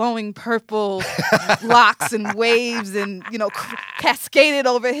his flowing purple locks and waves and, cascaded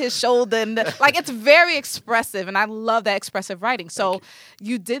over his shoulder. And like, it's very expressive. And I love that expressive writing. So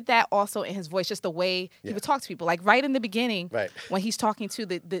you did that also in his voice, just the way he would talk to people. Like right in the beginning, when he's talking to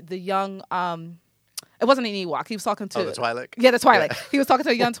the young, it wasn't an Ewok. He was talking to... the Twi'lek? Yeah, the Twi'lek. He was talking to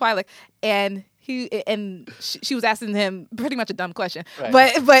a young Twi'lek. And she was asking him pretty much a dumb question,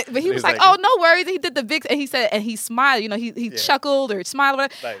 but he was like, "Oh, no worries." He did the big, and he said, and he smiled. He chuckled or smiled, or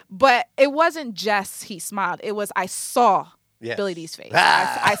whatever. Right. But it wasn't just he smiled. It was I saw Yes. Billy D's face.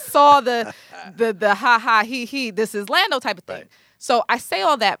 Ah! I saw the ha ha he this is Lando type of thing. Right. So I say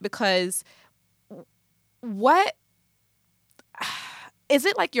all that because what is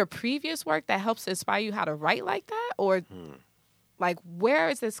it like your previous work that helps inspire you how to write like that, or like where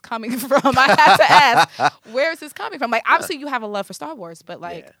is this coming from? I have to ask, where is this coming from? Like obviously you have a love for Star Wars, but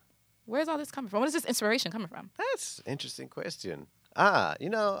like where's all this coming from? What is this inspiration coming from? That's an interesting question. I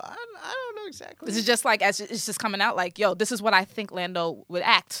don't know exactly. Is it just like as it's just coming out like, yo, this is what I think Lando would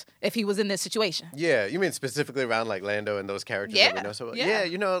act if he was in this situation? Yeah, you mean specifically around like Lando and those characters that we know so well? Yeah.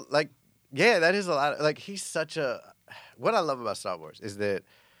 Yeah, that is a lot. Like he's such a. What I love about Star Wars is that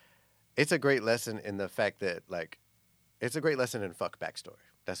it's a great lesson in the fact that like it's a great lesson in fuck backstory.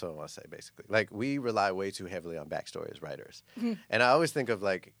 That's what I want to say, basically. Like, we rely way too heavily on backstory as writers. Mm-hmm. And I always think of,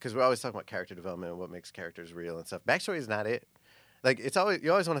 like, because we're always talking about character development and what makes characters real and stuff. Backstory is not it. Like,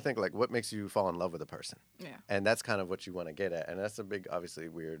 you always want to think, like, what makes you fall in love with a person? Yeah. And that's kind of what you want to get at. And that's a big, obviously,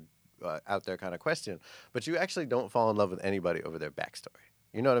 weird, out there kind of question. But you actually don't fall in love with anybody over their backstory.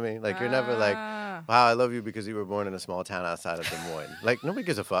 You know what I mean? Like, you're never like, wow, I love you because you were born in a small town outside of Des Moines. Like, nobody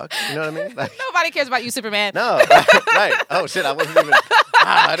gives a fuck. You know what I mean? Like, nobody cares about you, Superman. No, right. Oh, shit, I wasn't even,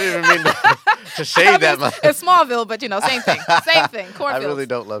 I didn't even mean to shade that much. It's Smallville, but, same thing. Same thing. Cornfields. I really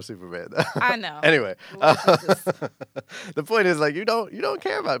don't love Superman, though. I know. Anyway, the point is, like, you don't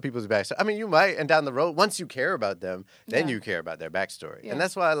care about people's backstory. I mean, you might, and down the road, once you care about them, then you care about their backstory. Yeah. And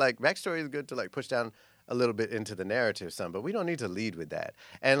that's why, like, backstory is good to, like, push down a little bit into the narrative some, but we don't need to lead with that.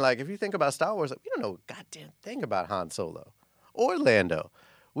 And like, if you think about Star Wars, like, we don't know a goddamn thing about Han Solo or Lando.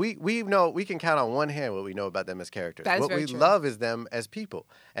 We know, we can count on one hand what we know about them as characters. What we love is them as people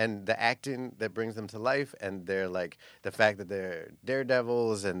and the acting that brings them to life, and they're like the fact that they're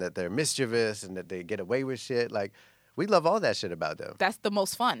daredevils and that they're mischievous and that they get away with shit. Like, we love all that shit about them. That's the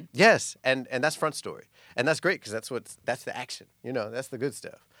most fun. Yes, and that's front story, and that's great because that's the action. That's the good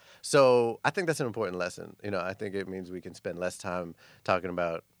stuff. So I think that's an important lesson. I think it means we can spend less time talking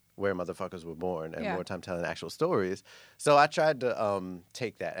about where motherfuckers were born and more time telling actual stories. So I tried to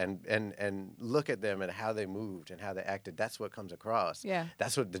take that and look at them and how they moved and how they acted. That's what comes across. Yeah.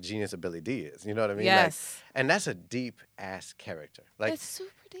 That's what the genius of Billy D is. You know what I mean? Yes. Like, and that's a deep-ass character. Like, it's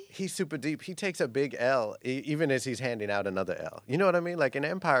super deep. He's super deep. He takes a big L even as he's handing out another L. You know what I mean? Like, in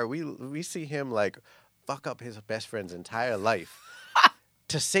Empire, we see him, like, fuck up his best friend's entire life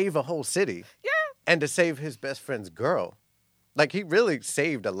to save a whole city. Yeah. And to save his best friend's girl. Like, he really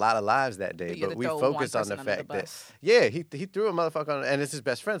saved a lot of lives that day, but we focused on the fact that, he threw a motherfucker on, and it's his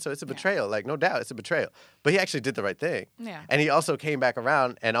best friend, so it's a betrayal. Like, no doubt, it's a betrayal. But he actually did the right thing. Yeah. And he also came back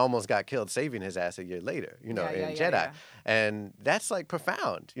around and almost got killed, saving his ass a year later, in Jedi. Yeah. And that's, like,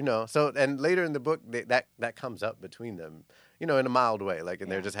 profound, So, and later in the book, that comes up between them, in a mild way, like,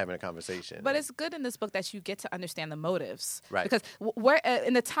 and they're just having a conversation. But it's good in this book that you get to understand the motives. Right. Because where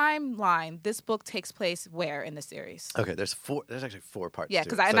in the timeline, this book takes place where in the series? Okay, there's actually 4 parts. Yeah,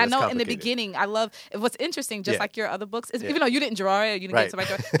 because I know in the beginning, I love, what's interesting, just like your other books, is even though you didn't draw it, you didn't get somebody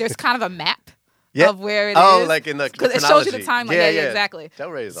to draw it, there's kind of a map. of where it is. Oh, like in the because it shows you the timeline. Yeah, exactly. Del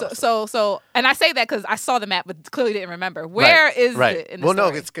Rey is awesome. So, and I say that because I saw the map, but clearly didn't remember. Where is it in the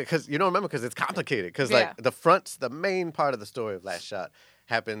story? No, it's because you don't remember because it's complicated. Because like the main part of the story of Last Shot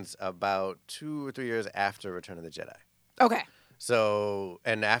happens about 2 or 3 years after Return of the Jedi. Okay. So,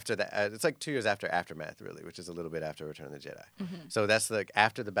 and after that, it's like 2 years after Aftermath, really, which is a little bit after Return of the Jedi. Mm-hmm. So that's like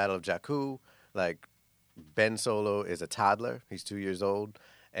after the Battle of Jakku. Like Ben Solo is a toddler; he's 2 years old.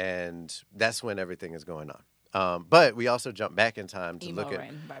 And that's when everything is going on. But we also jump back in time to look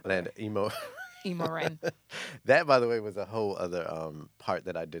at Emo Ren. That, by the way, was a whole other part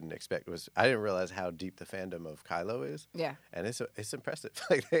that I didn't expect. I didn't realize how deep the fandom of Kylo is. Yeah, and it's impressive.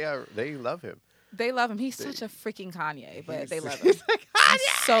 Like they love him. They love him. He's such a freaking Kanye, but they love him. He's like Kanye.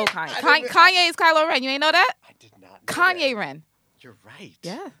 He's so Kanye. Kanye is Kylo Ren. You ain't know that? I did not know Kanye that. Ren. You're right.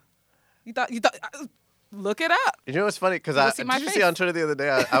 Yeah. You thought. Look it up. You know what's funny? Because did you see on Twitter the other day?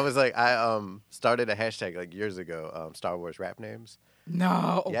 I was like, I started a hashtag like years ago, Star Wars rap names.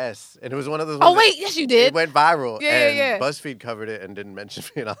 No. Yes, and it was one of those. Oh wait, yes you did. It went viral. Yeah. BuzzFeed covered it and didn't mention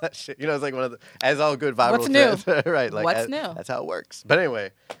me and all that shit. It's like one of the as all good viral. What's new? Right. Like what's new? That's how it works. But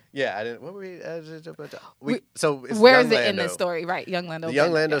anyway, yeah, I didn't. What were we? So it's where young is it Lando. in this story? Right, young Lando. The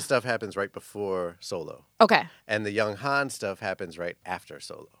young Lando stuff happens right before Solo. Okay. And the young Han stuff happens right after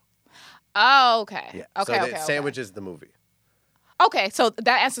Solo. Oh, okay. Yeah. Okay. So it sandwiches the movie. Okay, so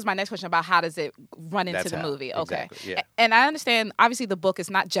that answers my next question about how does it run into the movie. Okay. Exactly, yeah. And I understand, obviously, the book is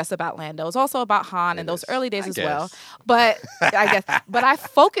not just about Lando. It's also about Han and those early days as well. But I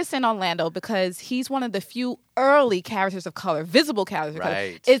focus in on Lando because he's one of the few early characters of color, visible characters of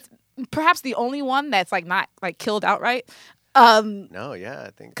color. It's perhaps the only one that's like not like killed outright. No, yeah,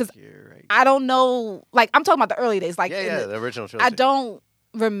 I think you're right. I don't know. Like, I'm talking about the early days. Like, the original trilogy. I don't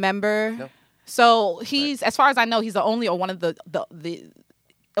remember. No. So he's, as far as I know, he's the only or one of the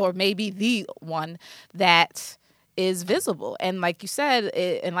or maybe the one that is visible. And like you said,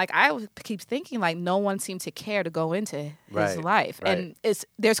 and like I keep thinking, like no one seemed to care to go into his life. And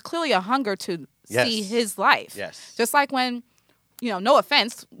there's clearly a hunger to see his life. Yes. Just like when, no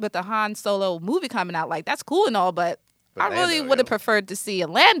offense, with the Han Solo movie coming out, like that's cool and all, but I really would have preferred to see a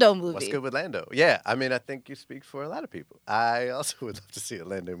Lando movie. What's good with Lando? Yeah, I mean, I think you speak for a lot of people. I also would love to see a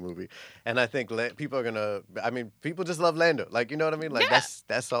Lando movie, and I think people are gonna. I mean, people just love Lando. Like, you know what I mean? Like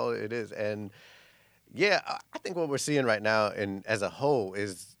that's all it is. And yeah, I think what we're seeing right now, and as a whole,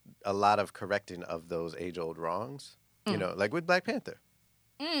 is a lot of correcting of those age-old wrongs. You know, like with Black Panther.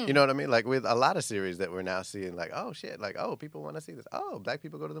 You know what I mean? Like with a lot of series that we're now seeing, like, oh shit, like, oh, people want to see this. Oh, black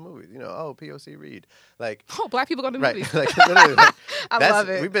people go to the movies. Oh, POC read. Like, oh, black people go to the movies. Like, literally, like, I love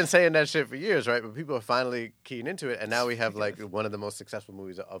it. We've been saying that shit for years, right? But people are finally keying into it, and now we have like one of the most successful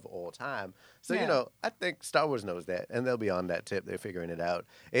movies of all time. So I think Star Wars knows that, and they'll be on that tip. They're figuring it out.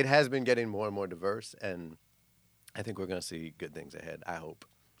 It has been getting more and more diverse, and I think we're going to see good things ahead. I hope.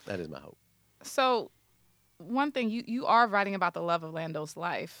 That is my hope. So. One thing, you are writing about the love of Lando's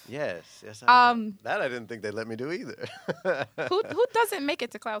life. Yes, I am. That I didn't think they'd let me do either. Who doesn't make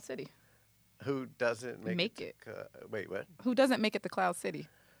it to Cloud City? Who doesn't make it? Wait, what? Who doesn't make it to Cloud City?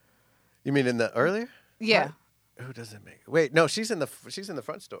 You mean in the earlier? Yeah. What? Who doesn't make it? Wait, no, she's in the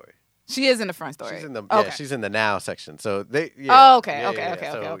front story. She is in the front story. She's in the she's okay. in the now section. So they. Yeah,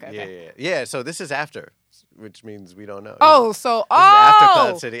 okay. Yeah, so this is after, which means we don't know. Oh, so after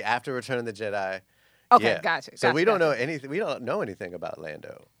Cloud City, after Return of the Jedi. Okay, gotcha. So we don't know anything. We don't know anything about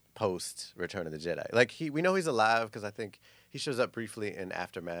Lando post Return of the Jedi. Like we know he's alive because I think he shows up briefly in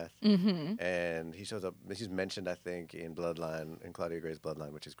Aftermath, and he shows up. He's mentioned, I think, in Bloodline, in Claudia Gray's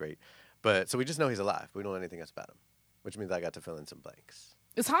Bloodline, which is great. But so we just know he's alive. We don't know anything else about him, which means I got to fill in some blanks.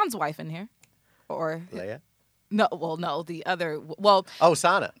 Is Han's wife in here, or Leia? No, well, no, the other. Well,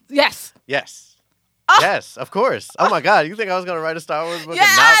 Sana. Yes. Yes, of course. Oh my God, you think I was gonna write a Star Wars book? Yeah,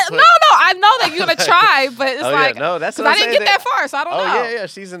 no, I know that you're gonna try, but it's like no, that's because I didn't get that far, so I don't know. Yeah,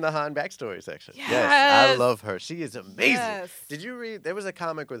 she's in the Han backstory section. Yes. I love her. She is amazing. Yes. Did you read? There was a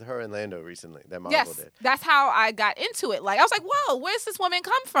comic with her and Lando recently that Marvel did. That's how I got into it. Like I was like, whoa, where's this woman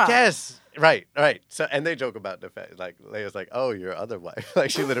come from? Yes. Right. So, and they joke about the fact, like, Leia's like, oh, your other wife.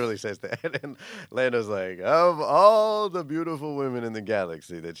 Like, she literally says that. And Lando's like, of all the beautiful women in the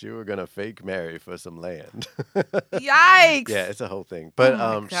galaxy that you were going to fake marry for some land. Yikes. Yeah, it's a whole thing.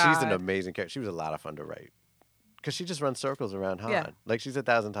 But she's an amazing character. She was a lot of fun to write. Because she just runs circles around Han. Yeah. Like, she's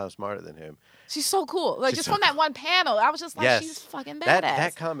 1,000 times smarter than him. She's so cool. Like, just from that one panel, I was just like, she's fucking badass.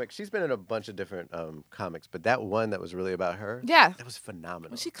 That comic, she's been in a bunch of different comics, but that one that was really about her, that was phenomenal.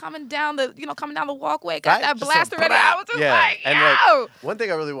 When she coming down the walkway, got that blaster ready, I was just like, yo! And like, one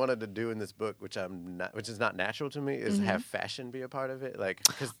thing I really wanted to do in this book, which is not natural to me, is have fashion be a part of it. Like,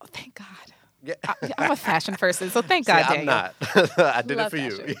 because thank God. Yeah. I'm a fashion person, so thank God, I'm not. I did it for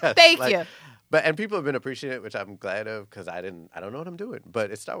fashion. you. Yes. Thank you. And people have been appreciating it, which I'm glad of, because I don't know what I'm doing.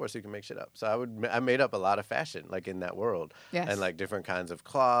 But it's Star Wars, so you can make shit up. So I made up a lot of fashion, like in that world, and like different kinds of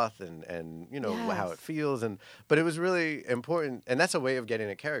cloth, and how it feels, but it was really important, and that's a way of getting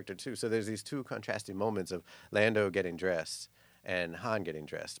a character too. So there's these two contrasting moments of Lando getting dressed and Han getting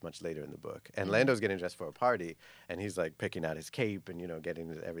dressed much later in the book, and Lando's getting dressed for a party, and he's like picking out his cape and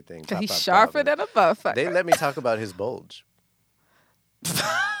getting everything. He's sharper than a motherfucker. They let me talk about his bulge.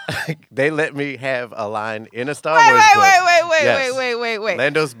 They let me have a line in a Star Wars book. Wait.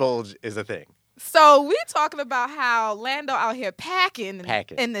 Lando's bulge is a thing. So we talking about how Lando out here packing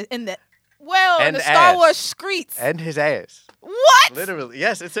in the Star Wars streets. And his ass. What? Literally.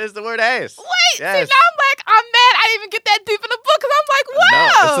 Yes, it says the word ass. Wait, yes. See, now I'm mad I didn't even get that deep in the book because I'm like,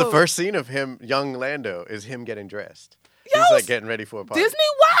 whoa. No, it's the first scene of him, young Lando, is him getting dressed. He's like getting ready for a party. Disney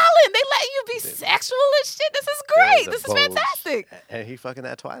wildin'. They let you be sexual and shit. This is great. This is fantastic. And he fucking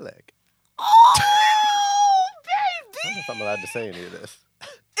that Twi'lek. Oh, baby. I don't know if I'm allowed to say any of this.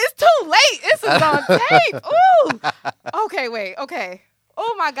 It's too late. This is on tape. Ooh. Okay, wait. Okay.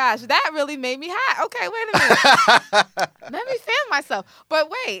 Oh my gosh, that really made me hot. Okay, wait a minute. Let me fan myself. But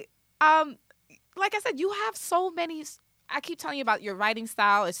wait, like I said, you have so many. I keep telling you about your writing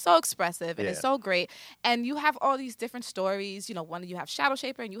style. It's so expressive and it's so great. And you have all these different stories. One, you have Shadow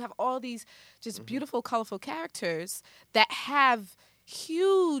Shaper, and you have all these just beautiful, colorful characters that have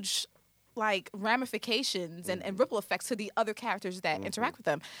huge ramifications and ripple effects to the other characters that interact with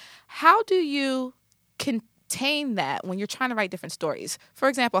them. How do you contain that when you're trying to write different stories? For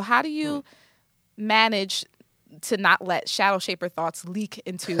example, how do you manage to not let shadow shaper thoughts leak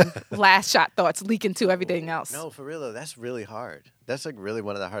into last shot thoughts, leak into everything else. No, for real though, that's really hard. That's like really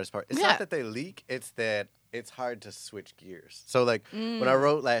one of the hardest parts. It's Yeah. not that they leak; it's that it's hard to switch gears. So like when I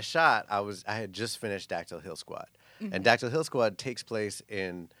wrote Last Shot, I had just finished Dactyl Hill Squad, and Dactyl Hill Squad takes place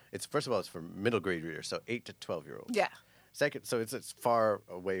in first of all it's for middle grade readers, so 8 to 12-year-olds. Yeah. Second, so it's as far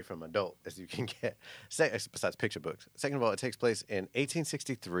away from adult as you can get. Besides picture books. Second of all, it takes place in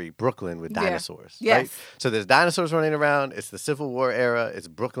 1863 Brooklyn with dinosaurs. Yes. Right? So there's dinosaurs running around. It's the Civil War era. It's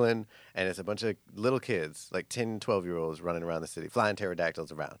Brooklyn, and it's a bunch of little kids, like 10, 12-year-olds running around the city, flying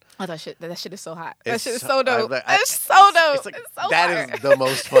pterodactyls around. Oh, that shit is so hot. It's That shit is so dope. It's so dope. It's like, It's so that fire. is the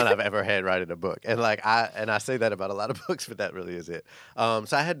most fun I've ever had writing a book, and like I say that about a lot of books, but that really is it.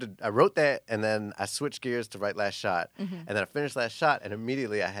 So I wrote that, and then I switched gears to write Last Shot, and then I finished Last Shot, and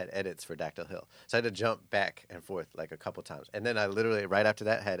immediately I had edits for Dactyl Hill, so I had to jump back and forth like a couple times, and then I literally right after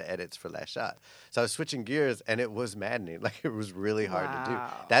that had edits for Last Shot. So I was switching gears, and it was maddening. Like it was really hard to do.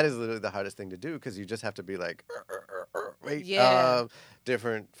 That is literally the hardest thing to do because you just have to be like, wait,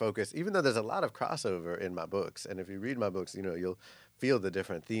 different focus. Even though there's a lot of crossover in my books, and if you read my books, you'll feel the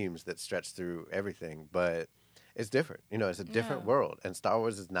different themes that stretch through everything, but it's different. It's a different world, and Star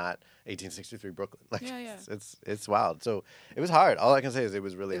Wars is not 1863 Brooklyn. Like it's wild. So it was hard. All I can say is it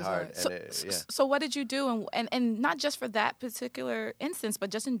was really hard. So what did you do, and not just for that particular instance, but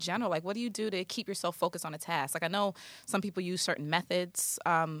just in general? Like, what do you do to keep yourself focused on a task? Like, I know some people use certain methods.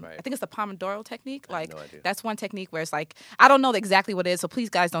 I think it's the Pomodoro technique. Like, I have no idea. That's one technique where it's like, I don't know exactly what it is, so please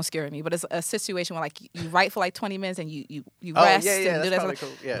guys don't scare me. But it's a situation where like you write for like 20 minutes and you rest and do that's that, cool.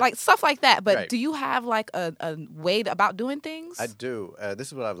 Yeah. like stuff like that. But Right. do you have like a way about doing things? I do. This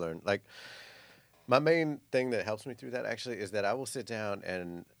is what I've learned. Like, my main thing that helps me through that actually is that I will sit down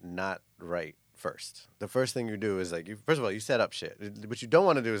and not write first. The first thing you do is like, first of all, you set up shit. What you don't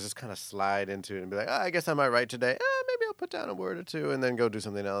want to do is just kind of slide into it and be like, I guess I might write today. Maybe I'll put down a word or two and then go do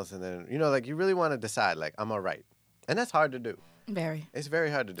something else. And then, like you really want to decide, like, I'm going to write. And that's hard to do. Very. It's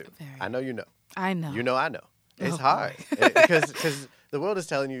very hard to do. Very. I know you know. I know. You know I know. It's hard. Because the world is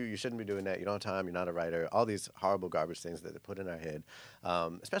telling you shouldn't be doing that. You don't have time. You're not a writer. All these horrible garbage things that they put in our head,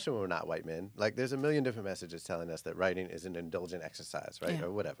 especially when we're not white men. Like, there's a million different messages telling us that writing is an indulgent exercise, right? Yeah.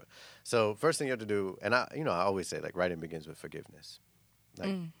 Or whatever. So first thing you have to do, and I always say, like, writing begins with forgiveness.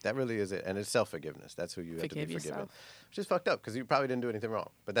 Like, that really is it. And it's self-forgiveness. That's who you have to be forgiven. Yourself. Which is fucked up because you probably didn't do anything wrong.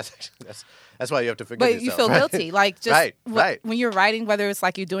 But that's why you have to forgive yourself. But you feel right? guilty. Like, just right. when you're writing, whether it's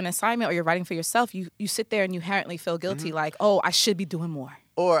like you're doing an assignment or you're writing for yourself, you sit there and you inherently feel guilty. Like, oh, I should be doing more.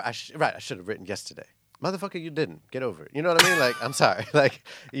 Or I should have written yesterday. Motherfucker, you didn't. Get over it. You know what I mean? Like, I'm sorry. Like,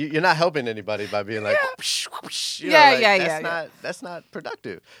 you're not helping anybody by being like, whoosh, whoosh. That's not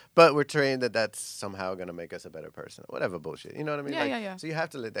productive. But we're trained that that's somehow going to make us a better person. Whatever bullshit. You know what I mean? Yeah. So you have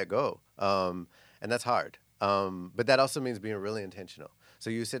to let that go. And that's hard. But that also means being really intentional.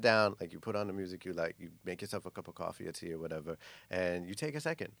 So you sit down, like you put on the music you like, you make yourself a cup of coffee or tea or whatever, and you take a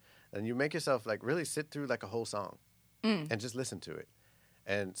second. And you make yourself like really sit through like a whole song and just listen to it.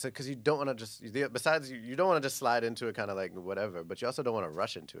 And so, because you don't want to just, besides, you don't want to just slide into it kind of like whatever, but you also don't want to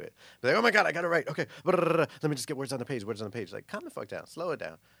rush into it. Be like, oh my God, I got to write. Okay, let me just get words on the page. Like, calm the fuck down, slow it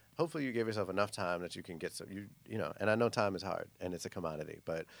down. Hopefully you give yourself enough time that you can get, and I know time is hard and it's a commodity,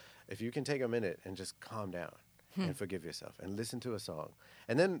 but if you can take a minute and just calm down and forgive yourself and listen to a song.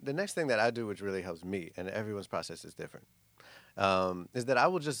 And then the next thing that I do, which really helps me, and everyone's process is different, is that I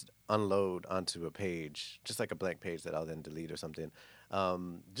will just unload onto a page, just like a blank page that I'll then delete or something.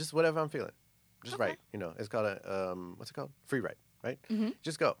 Just whatever I'm feeling. Just write. It's called what's it called? Free write, right?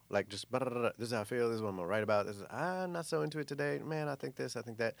 Just go. Like, just, this is how I feel. This is what I'm going to write about. I'm not so into it today. Man, I think this, I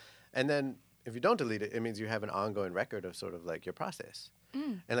think that. And then if you don't delete it, it means you have an ongoing record of sort of like your process.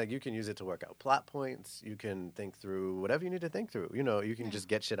 And like you can use it to work out plot points. You can think through whatever you need to think through. You can just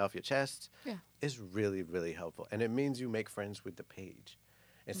get shit off your chest. Yeah. It's really, really helpful. And it means you make friends with the page.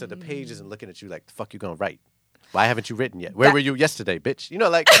 And so the page isn't looking at you like, the fuck you going to write? Why haven't you written yet? Where were you yesterday, bitch?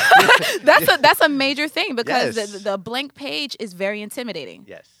 Like that's a major thing because Yes. the blank page is very intimidating.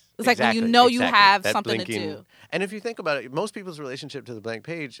 Yes. It's like when you know you have That something blinking. to do. And if you think about it, most people's relationship to the blank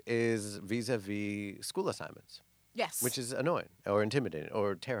page is vis-a-vis school assignments. Yes. Which is annoying or intimidating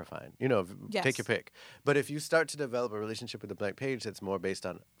or terrifying. Yes. Take your pick. But if you start to develop a relationship with the blank page that's more based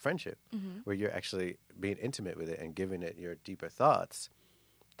on friendship, where you're actually being intimate with it and giving it your deeper thoughts,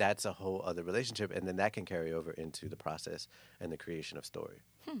 that's a whole other relationship. And then that can carry over into the process and the creation of story.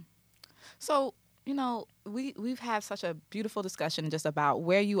 So, we've had such a beautiful discussion just about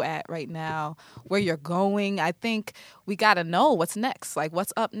where you at right now, where you're going. I think we got to know what's next. Like,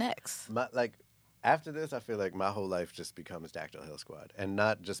 what's up next? after this, I feel like my whole life just becomes Dactyl Hill Squad, and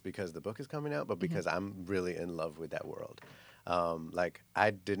not just because the book is coming out, but because I'm really in love with that world. Like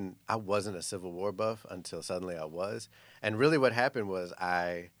I wasn't a Civil War buff until suddenly I was, and really what happened was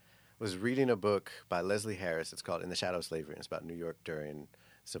I was reading a book by Leslie Harris. It's called In the Shadow of Slavery, and it's about New York during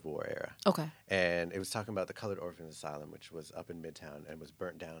Civil War era. Okay. And it was talking about the Colored Orphans Asylum, which was up in Midtown and was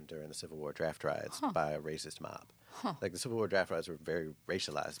burnt down during the Civil War draft riots by a racist mob. Like the Civil War draft riots were very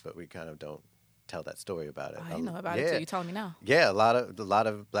racialized, but we kind of don't tell that story about it. I didn't know about it, so you're telling me now. Yeah, a lot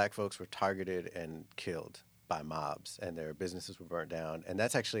of black folks were targeted and killed by mobs, and their businesses were burnt down. And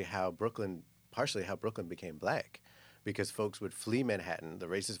that's actually partially how Brooklyn became black, because folks would flee Manhattan, the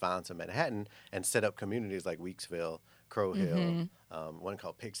racist violence of Manhattan, and set up communities like Weeksville, Crow Hill, one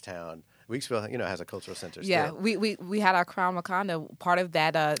called Piggstown. Weeksville, has a cultural center. Yeah, still. we had our Crown Wakanda. Part of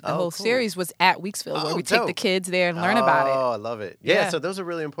that, the whole series was at Weeksville, where we take the kids there and learn about it. Oh, I love it. Yeah, so those are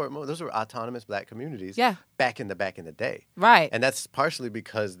really important. Those were autonomous black communities. Yeah. back in the day. Right. And that's partially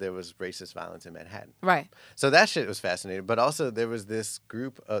because there was racist violence in Manhattan. Right. So that shit was fascinating. But also there was this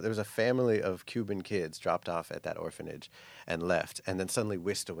group, there was a family of Cuban kids dropped off at that orphanage and left, and then suddenly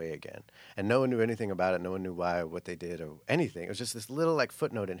whisked away again. And no one knew anything about it. No one knew why or what they did or anything. It was just this little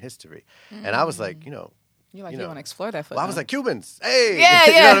footnote in history. And I was like, you want to explore that footnote. Well, I was like, Cubans, hey. Yeah,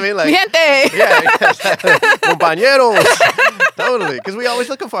 you know what I mean? Like, gente. Yeah, compañeros. Totally. Because we always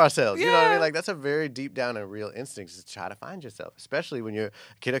looking for ourselves. You know what I mean? Like, that's a very deep down and real instinct, is to try to find yourself, especially when you're a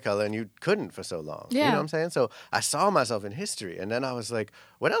kid of color and you couldn't for so long. Yeah. You know what I'm saying? So I saw myself in history, and then I was like,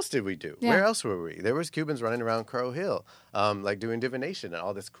 what else did we do? Yeah. Where else were we? There was Cubans running around Crow Hill, like doing divination and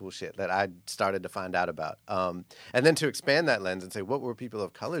all this cool shit that I started to find out about. And then to expand that lens and say, what were people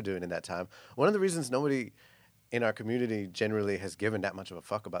of color doing in that time? One of the reasons nobody in our community generally has given that much of a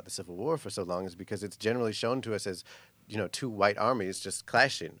fuck about the Civil War for so long is because it's generally shown to us as, two white armies just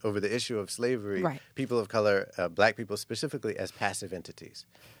clashing over the issue of slavery, right. People of color, black people specifically, as passive entities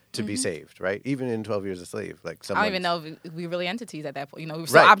to be saved, right? Even in 12 Years a Slave. I don't even know if we were really entities at that point. We were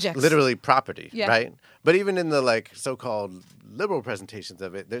still objects. Literally property, yeah. Right? But even in the so-called liberal presentations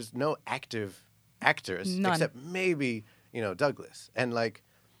of it, there's no active actors. None. Except maybe, Douglas. And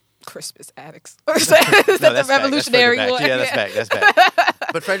Christmas addicts. Is that the Revolutionary War? Yeah, that's back.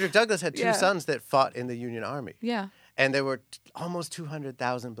 But Frederick Douglass had two sons that fought in the Union Army. Yeah. And there were almost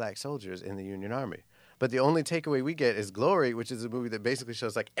 200,000 black soldiers in the Union Army. But the only takeaway we get is Glory, which is a movie that basically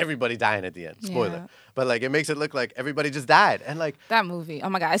shows everybody dying at the end. Spoiler. Yeah. But it makes it look like everybody just died. And that movie, oh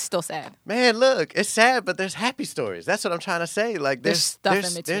my God, it's still sad. Man, look, it's sad, but there's happy stories. That's what I'm trying to say. There's stuff in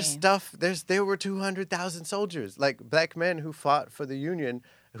between. There's stuff. There were 200,000 soldiers, black men who fought for the Union,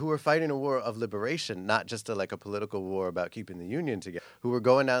 who were fighting a war of liberation, not just a political war about keeping the Union together, who were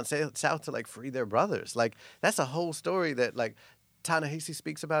going down south to free their brothers. That's a whole story that Ta-Nehisi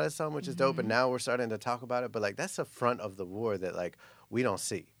speaks about it some, which is dope, and now we're starting to talk about it. But that's a front of the war that we don't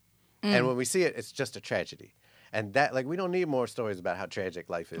see. And when we see it, it's just a tragedy. And that we don't need more stories about how tragic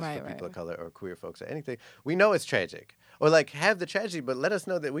life is for people of color or queer folks or anything. We know it's tragic. Or have the tragedy, but let us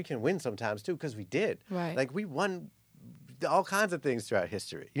know that we can win sometimes too, because we did. Right. We won all kinds of things throughout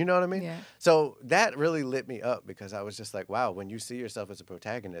history. You know what I mean? Yeah. So that really lit me up, because I was just wow, when you see yourself as a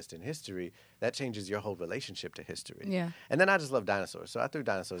protagonist in history, that changes your whole relationship to history. Yeah. And then I just love dinosaurs. So I threw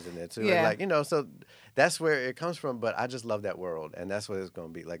dinosaurs in there too. Yeah. And so that's where it comes from, but I just love that world, and that's what it's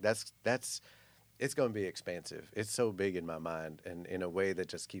going to be. It's going to be expansive. It's so big in my mind, and in a way that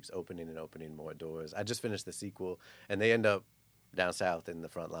just keeps opening and opening more doors. I just finished the sequel, and they end up down south in the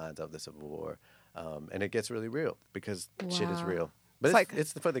front lines of the Civil War. And it gets really real, because shit is real. But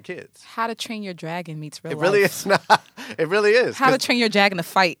it's for the kids. How to Train Your Dragon meets real life. It really is not. It really is. How to Train Your Dragon to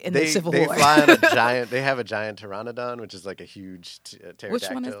fight in the Civil War. They fly on a giant. They have a giant pteranodon, which is a huge pterodactyl. Which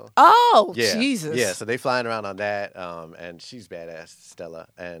one is? Oh, yeah. Jesus. Yeah, so they flying around on that, and she's badass, Stella,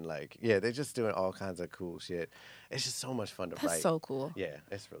 and they're just doing all kinds of cool shit. It's just so much fun to write. That's so cool. Yeah,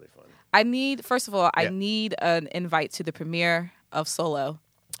 it's really fun. I need an invite to the premiere of Solo.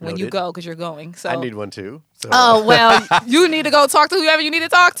 When you go, because you're going. So I need one too. So. Oh, well, you need to go talk to whoever you need to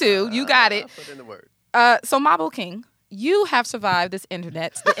talk to. You got it. I'll put in the word. So Mabo King, you have survived the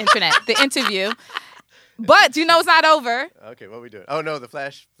interview. But you know it's not over. Okay, what are we doing? Oh, no, the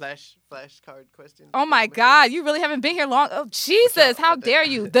flash card question. Oh, my God. You really haven't been here long. Oh, Jesus. How dare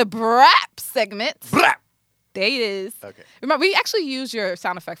you? The BRAP segment. BRAP. There it is. Okay. Remember, we actually used your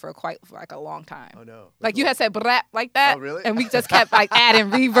sound effect for a long time. Oh, no. You had said brap like that. Oh, really? And we just kept adding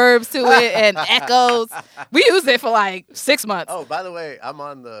reverbs to it and echoes. We used it for 6 months. Oh, by the way,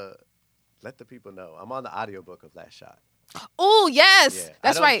 let the people know, I'm on the audiobook of Last Shot. Oh, yes. Yeah.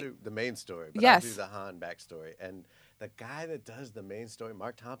 That's I don't right. do the main story, but yes. I do the Han backstory. And the guy that does the main story,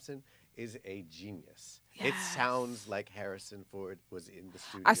 Mark Thompson, is a genius. It sounds like Harrison Ford was in the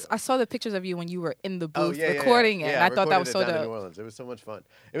studio. I saw the pictures of you when you were in the booth yeah, recording it, and I thought that was so down in dope. New Orleans. It was so much fun.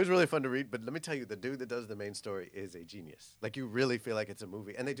 It was really fun to read, but let me tell you, the dude that does the main story is a genius. Like, you really feel like it's a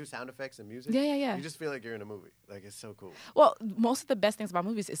movie. And they do sound effects and music. Yeah. You just feel like you're in a movie. Like, it's so cool. Well, most of the best things about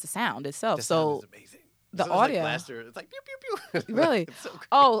movies is the sound itself. The sound is amazing. The so audio. Like blaster. It's like pew, pew, pew. Really? It's so great.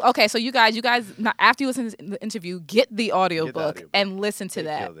 Oh, okay. So you guys, after you listen to the interview, get the audiobook and listen to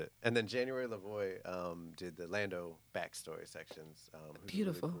that. Killed it. And then January Lavoie did the Lando backstory sections.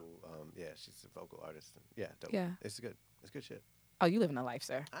 Beautiful. Really cool. Yeah, she's a vocal artist. Yeah, dope. Yeah. It's good. It's good shit. Oh, you living a life,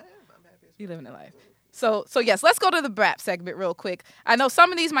 sir. I am. I'm happy. You living a life. So yes, let's go to the BRAP segment real quick. I know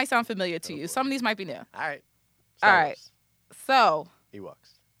some of these might sound familiar to you. Some of these might be new. All right. All right. So.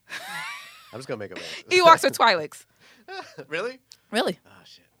 Ewoks. I'm just gonna make a man. Ewoks or Twi'leks? Really? Really? Oh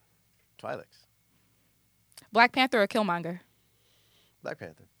shit. Twi'leks. Black Panther or Killmonger? Black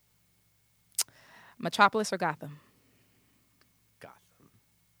Panther. Metropolis or Gotham? Gotham.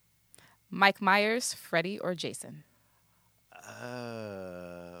 Mike Myers, Freddy or Jason?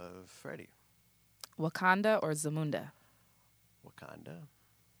 Freddy. Wakanda or Zamunda? Wakanda.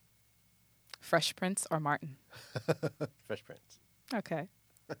 Fresh Prince or Martin? Fresh Prince. Okay.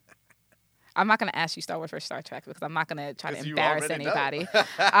 I'm not going to ask you Star Wars or Star Trek because I'm not going to try to embarrass anybody.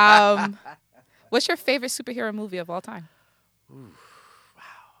 What's your favorite superhero movie of all time? Ooh, wow.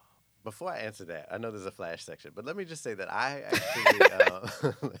 Before I answer that, I know there's a flash section, but let me just say that I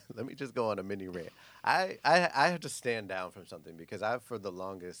actually, let me just go on a mini rant. I have to stand down from something because for the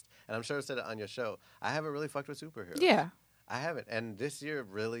longest, and I'm sure I said it on your show, I haven't really fucked with superheroes. Yeah. I haven't. And this year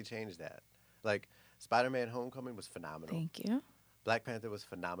really changed that. Like, Spider-Man Homecoming was phenomenal. Thank you. Black Panther was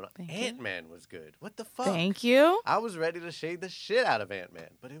phenomenal. Ant-Man was good. What the fuck? Thank you. I was ready to shade the shit out of Ant-Man,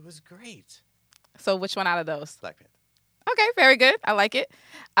 but it was great. So which one out of those? Black Panther. Okay, very good. I like it.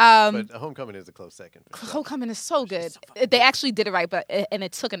 But Homecoming is a close second. Homecoming is so good. They actually did it right, and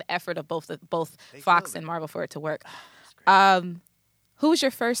it took an effort of both Fox and Marvel for it to work. Who was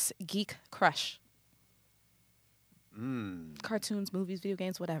your first geek crush? Cartoons, movies, video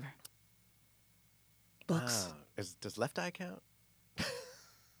games, whatever. Books. Does Left Eye count?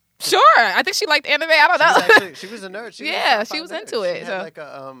 Sure. I think she liked anime. I don't know. She was a nerd. She was into it. She had like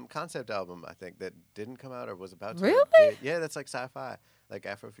a concept album, I think, that didn't come out or was about to. Really? Yeah, that's like sci-fi, like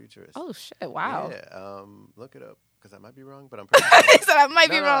Afrofuturist. Oh, shit. Wow. Yeah. Look it up, because I might be wrong, but I'm pretty sure. He said I might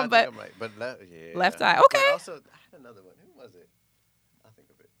be wrong, but... I might. But Left Eye. Okay. But also, I had another one. Who was it? I'll think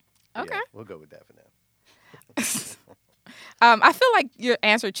of it. Okay. Yeah, we'll go with that for now. I feel like your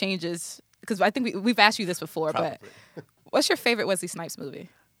answer changes, because I think we've asked you this before, Probably. but what's your favorite Wesley Snipes movie?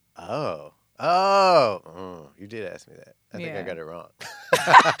 Oh, you did ask me that. I think I got it wrong.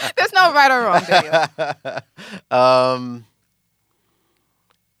 There's no right or wrong, Daniel.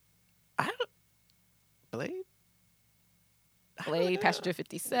 Blade, Passenger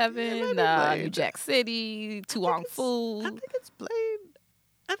 57, New Jack City, Tuong Fu. I think it's Blade.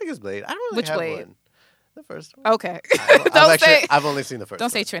 I don't really Which have Blade? one. The first one. Okay. I've only seen the first one. Don't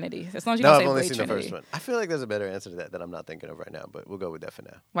say Trinity. As long as you don't say I've only Blade seen Trinity. the first one. I feel like there's a better answer to that I'm not thinking of right now, but we'll go with that for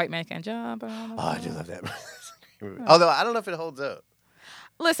now. White Man Can't Jump. Oh, I do love that movie. Although I don't know if it holds up.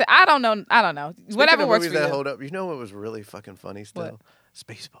 Listen, I don't know. Speaking Whatever of works movies for that you. hold up. You know what was really fucking funny still? What?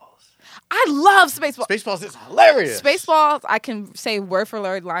 Spaceballs. I love Spaceballs. Spaceballs is hilarious. Spaceballs, I can say word for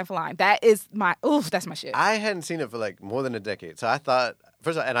word, line for line. That is that's my shit. I hadn't seen it for like more than a decade. So I thought,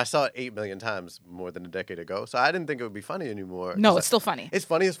 first of all, and I saw it 8 million times more than a decade ago. So I didn't think it would be funny anymore. No, it's still funny. It's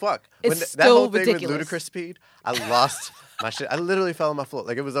funny as fuck. It's that still whole thing ridiculous. with Ludicrous Speed, I lost my shit. I literally fell on my floor.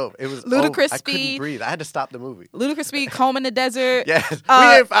 Like it was over. It was Ludicrous I couldn't Speed. breathe. I had to stop the movie. Ludicrous Speed, Comb in the Desert. Yes, we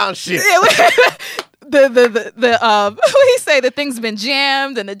ain't found shit. What he say? The thing's been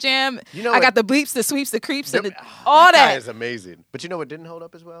jammed and the jam. I got the bleeps, the sweeps, the creeps, and all that. That is amazing. But you know what didn't hold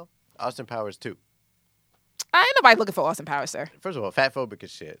up as well? Austin Powers 2. I ain't nobody looking for Austin Powers, sir. First of all, fat phobic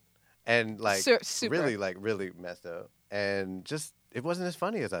as shit, and like Super. really messed up, and just it wasn't as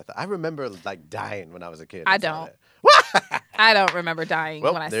funny as I thought. I remember like dying when I was a kid. I don't. I don't remember dying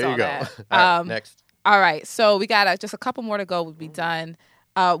when I there saw you go. that. All right, next. All right, so we got just a couple more to go. We'll be done.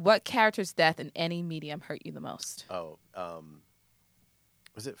 What character's death in any medium hurt you the most? Oh,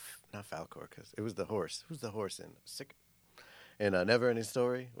 was it not Falcor? Because it was the horse. Who's the horse in Sick? In Never Ending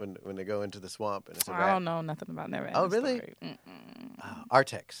Story, when they go into the swamp and it's a rat. I don't know nothing about Never Ending Story. Oh, really?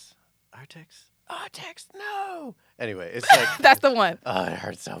 Artex, no. Anyway, it's like that's the one. Oh, it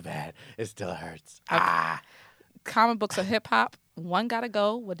hurts so bad. It still hurts. Okay. Comic books or hip hop? One gotta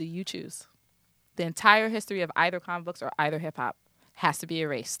go. What do you choose? The entire history of either comic books or either hip hop has to be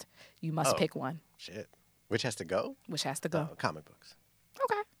erased. You must pick one. Shit. Which has to go? Which has to go? Comic books.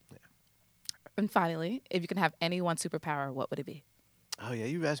 Okay. Yeah. And finally, if you can have any one superpower, what would it be? Oh yeah,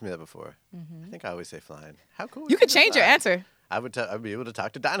 you've asked me that before. I think I always say flying. How cool? You could change your answer. I'd be able to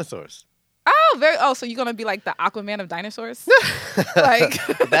talk to dinosaurs. So you're gonna be like the Aquaman of dinosaurs? Like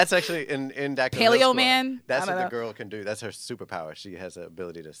That's actually in Dr. Paleo Man? That's I what don't the girl can do. That's her superpower. She has the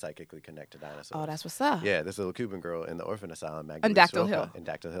ability to psychically connect to dinosaurs. Oh, that's what's up. Yeah, this little Cuban girl in the orphan asylum, In Dactyl Hill. In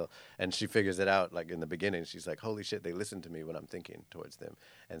Dactyl Hill. And she figures it out like in the beginning. She's like, holy shit, they listen to me when I'm thinking towards them.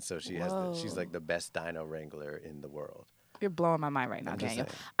 And so she's like the best dino wrangler in the world. You're blowing my mind right now, I'm just Daniel.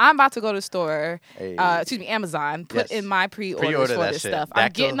 saying. I'm about to go to the store, Hey. Amazon, put Yes. in my pre-orders Pre-order for that this shit. stuff.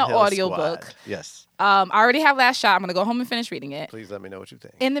 I'm getting the Dactyl Hill audiobook. Squad. Yes. I already have Last Shot. I'm going to go home and finish reading it. Please let me know what you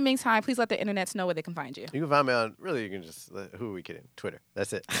think. In the meantime, please let the internets know where they can find you. You can find me on, really, you can just, who are we kidding? Twitter.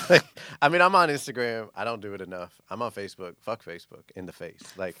 That's it. I mean, I'm on Instagram. I don't do it enough. I'm on Facebook. Fuck Facebook in the face.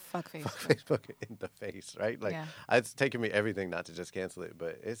 Like, Fuck Facebook. Fuck Facebook in the face, right? Like, Yeah. it's taken me everything not to just cancel it,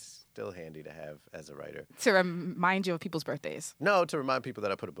 but it's still handy to have as a writer. To remind you of people's birthdays. No, to remind people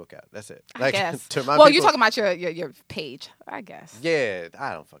that I put a book out. That's it. I guess. To remind Well, people, you're talking about your page, I guess. Yeah,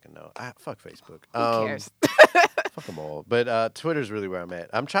 I don't fucking know. Fuck Facebook. Who cares? Fuck them all. But Twitter's really where I'm at.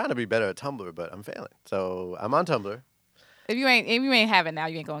 I'm trying to be better at Tumblr, but I'm failing. So I'm on Tumblr. If you ain't have it now,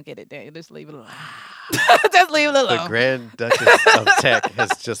 you ain't gonna get it. Daniel. Just leave it alone. Just leave it alone. The Grand Duchess of Tech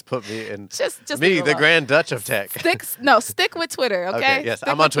has just put me in. Just me, leave it the alone. Grand Dutch of Tech. Stick with Twitter, okay? Okay, yes, Stick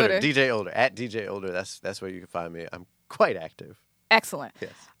I'm on with Twitter. DJ Older at DJ Older. That's where you can find me. I'm quite active. Excellent.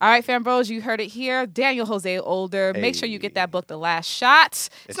 Yes. All right, fan bros, you heard it here. Daniel Jose Older. Make sure you get Hey. that book, The Last Shot.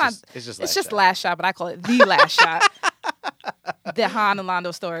 It's not. just Last Shot, but I call it The Last Shot. The Han and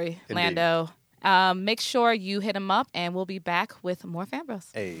Lando story. Indeed. Lando. Make sure you hit him up, and we'll be back with more fan bros.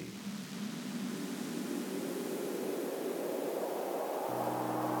 Hey.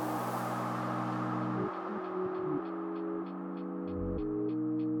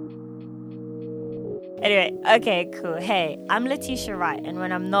 Anyway, okay, cool. Hey, I'm Letitia Wright, and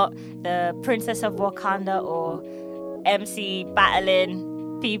when I'm not the Princess of Wakanda or MC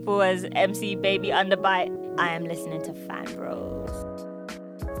battling people as MC Baby Underbite, I am listening to Fan Bros.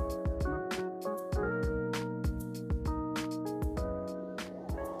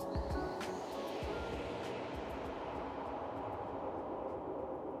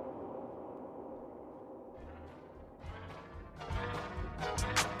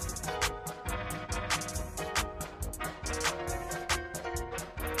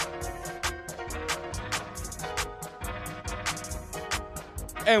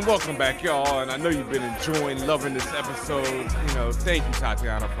 And welcome back, y'all. And I know you've been enjoying, loving this episode. You know, thank you,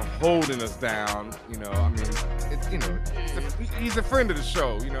 Tatiana, for holding us down. You know, I mean, he's a friend of the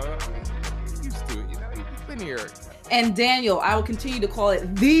show. You know, I mean, he's used to it. You know, he's been here. And Daniel, I will continue to call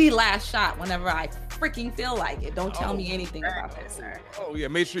it The Last Shot whenever I freaking feel like it. Don't tell me anything about that, sir. Oh yeah,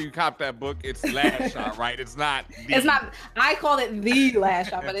 make sure you cop that book. It's Last Shot, right? It's not. It's not. I call it The Last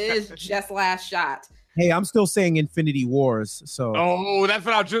Shot, but it is just Last Shot. Hey, I'm still saying Infinity Wars. So Oh, that's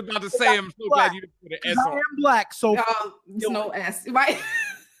what I was just about to say. I'm so glad you didn't put an S I on. am black. So There's no S, right?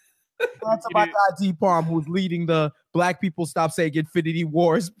 that's my guy D Palm, who's leading the Black People Stop Saying Infinity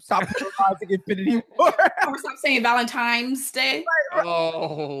Wars. Stop realizing Infinity War. Or stop saying Valentine's Day.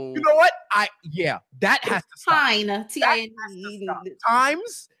 Oh, You know what? That has to stop. Tine, T-I-N-E.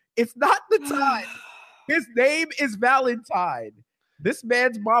 Times. It's not the time. His name is Valentine. This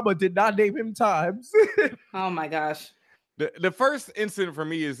man's mama did not name him Times. Oh my gosh. the first incident for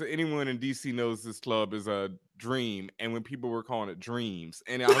me is that anyone in DC knows this club is a dream, and when people were calling it dreams,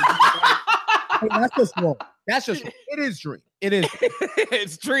 and I was Hey, that's just wrong. That's just wrong. It is dream. It is.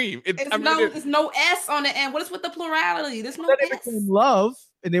 it's dream. There's no S on the end. What is with the plurality? There's no Then it S. became love,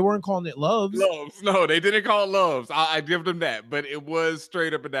 and they weren't calling it loves. Loves. No, they didn't call it loves. I give them that, but it was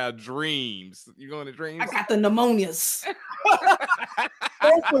straight up and down dreams. You going to dreams? I got the pneumonias.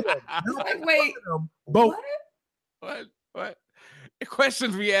 Both of them. Like, wait. Both. What?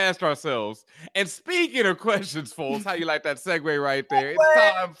 Questions we asked ourselves. And speaking of questions, folks, how you like that segue right there? It's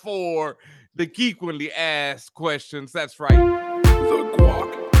time for the Geekly Asked questions. That's right. The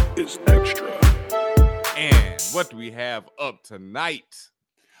guac is extra. And what do we have up tonight?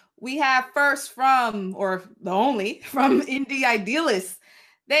 We have first from, or the only, from Indie Idealists.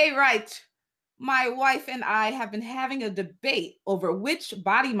 They write, my wife and I have been having a debate over which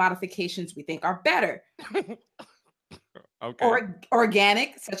body modifications we think are better. Okay. Or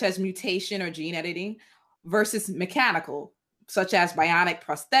organic, such as mutation or gene editing, versus mechanical, such as bionic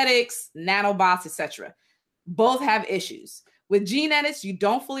prosthetics, nanobots, etc. Both have issues. With gene edits, you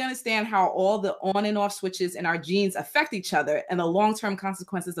don't fully understand how all the on and off switches in our genes affect each other and the long-term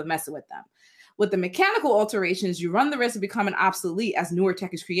consequences of messing with them. With the mechanical alterations, you run the risk of becoming obsolete as newer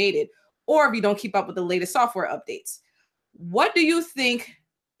tech is created, or if you don't keep up with the latest software updates. What do you think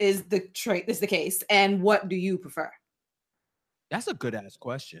is the case, and what do you prefer? That's a good ass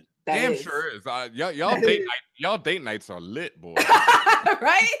question. Damn sure is. Y'all date nights are lit, boy.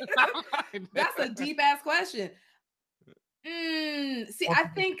 Right? That's a deep ass question. See, I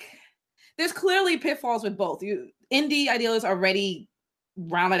think there's clearly pitfalls with both. Indie idealists already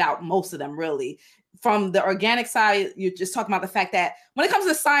rounded out most of them, really. From the organic side, you're just talking about the fact that when it comes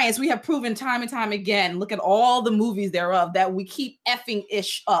to science, we have proven time and time again, look at all the movies thereof, that we keep effing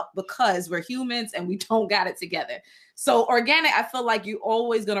ish up because we're humans and we don't got it together. So organic, I feel like you're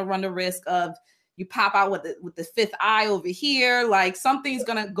always going to run the risk of you pop out with the fifth eye over here, like something's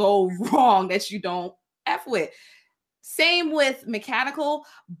going to go wrong that you don't F with. Same with mechanical,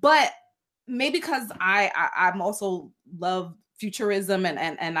 but maybe because I'm also love futurism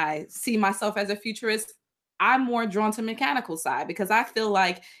and I see myself as a futurist, I'm more drawn to mechanical side because I feel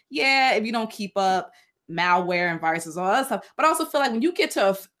like, yeah, if you don't keep up, malware and viruses, all that stuff, but I also feel like when you get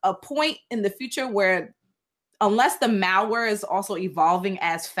to a point in the future where unless the malware is also evolving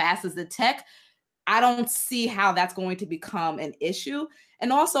as fast as the tech, I don't see how that's going to become an issue.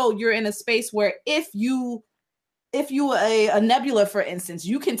 And also you're in a space where if you a nebula, for instance,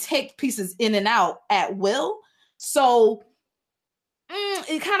 you can take pieces in and out at will. So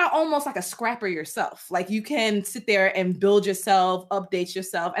it kind of almost like a scrapper yourself. Like you can sit there and build yourself, update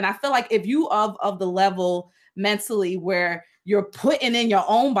yourself. And I feel like if you of the level mentally where you're putting in your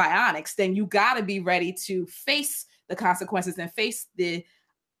own bionics, then you got to be ready to face the consequences and face the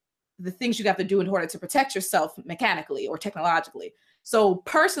things you have to do in order to protect yourself mechanically or technologically. So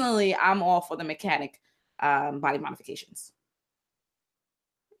personally, I'm all for the mechanic body modifications.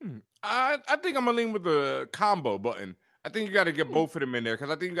 I think I'm gonna lean with the combo button. I think you got to get both of them in there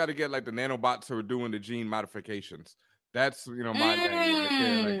because I think you got to get like the nanobots who are doing the gene modifications. That's my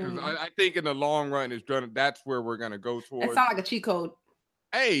thing. Because I think in the long run, that's where we're gonna go towards. It sounds like a cheat code.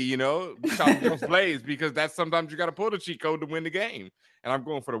 Hey, stop those plays because that's sometimes you got to pull the cheat code to win the game, and I'm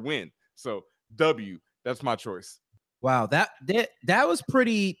going for the win. So W, that's my choice. Wow, that was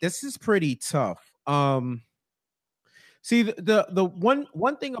pretty. This is pretty tough. See the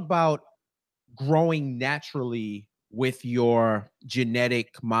one thing about growing naturally with your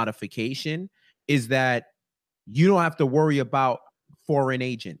genetic modification is that you don't have to worry about foreign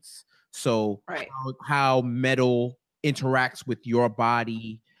agents. So how metal interacts with your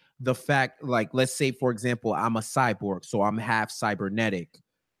body, the fact, like, let's say, for example, I'm a cyborg, so I'm half cybernetic.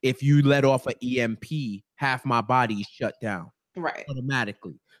 If you let off an EMP, half my body is shut down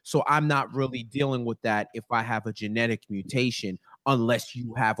automatically. So I'm not really dealing with that if I have a genetic mutation, unless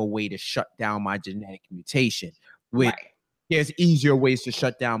you have a way to shut down my genetic mutation. There's easier ways to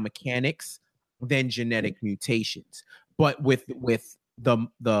shut down mechanics than genetic mutations. But with the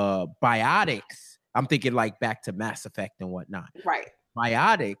biotics, I'm thinking like back to Mass Effect and whatnot.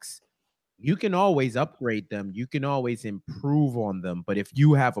 Biotics, you can always upgrade them. You can always improve on them. But if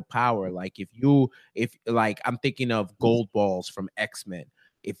you have a power, like if I'm thinking of gold balls from X-Men.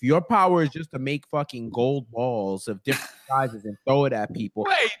 If your power is just to make fucking gold balls of different sizes and throw it at people.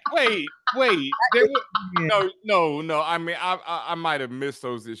 Wait. No. I mean, I might have missed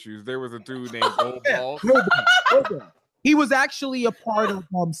those issues. There was a dude named Gold Balls. He was actually a part of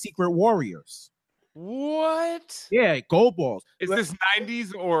Secret Warriors. What? Yeah, Gold Balls. Is this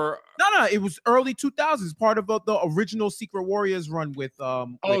 90s or no? It was early 2000s. Part of the original Secret Warriors run with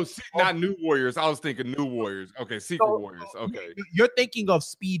not New Warriors. I was thinking New Warriors. Okay, Secret Warriors. Okay, you're thinking of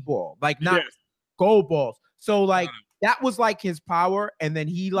Speedball, like not Gold Balls. So like that was like his power, and then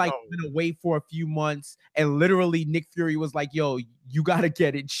he went away for a few months, and literally Nick Fury was like, "Yo, you gotta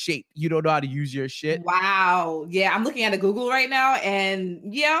get in shape. You don't know how to use your shit." Wow. Yeah, I'm looking at a Google right now, and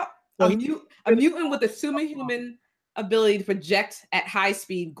yeah. A mutant with a superhuman ability to project at high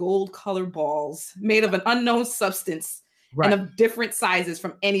speed gold colored balls made of an unknown substance and of different sizes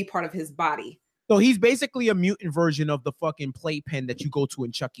from any part of his body. So he's basically a mutant version of the fucking playpen that you go to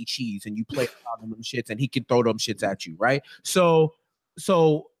in Chuck E. Cheese and you play around them shits and he can throw them shits at you, right? So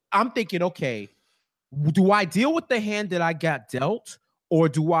I'm thinking, okay, do I deal with the hand that I got dealt, or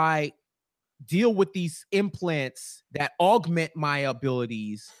do I deal with these implants that augment my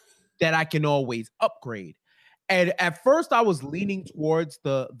abilities that I can always upgrade? And at first I was leaning towards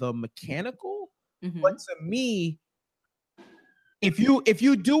the mechanical, but to me, if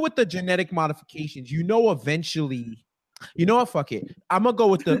you do with the genetic modifications, eventually, what, fuck it. I'm gonna go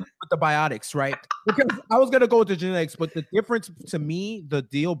with the biotics, right? Because I was gonna go with the genetics, but the difference to me, the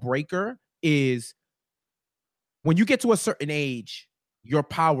deal breaker is when you get to a certain age, your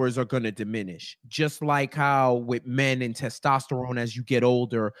powers are going to diminish. Just like how with men and testosterone, as you get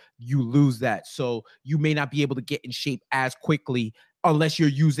older, you lose that. So you may not be able to get in shape as quickly unless you're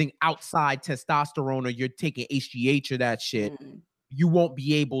using outside testosterone or you're taking HGH or that shit. You won't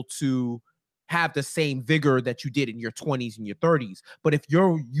be able to have the same vigor that you did in your 20s and your 30s. But if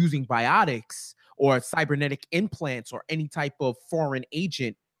you're using biotics or cybernetic implants or any type of foreign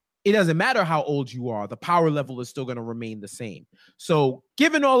agent, it doesn't matter how old you are, the power level is still going to remain the same. So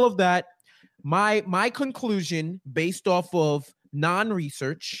given all of that, my conclusion based off of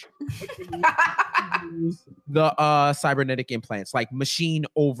non-research, the cybernetic implants, like machine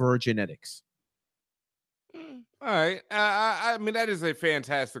over genetics. All right. I mean, that is a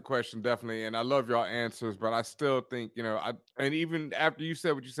fantastic question, definitely. And I love your answers, but I still think, and even after you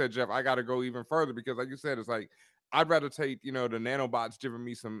said what you said, Jeff, I got to go even further because, like you said, it's like, I'd rather take, the nanobots giving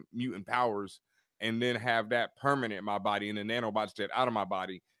me some mutant powers and then have that permanent in my body and the nanobots get out of my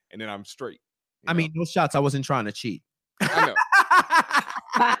body and then I'm straight. I mean, no shots. I wasn't trying to cheat. I know.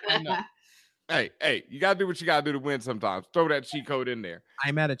 I know. Hey, you got to do what you got to do to win sometimes. Throw that cheat code in there. I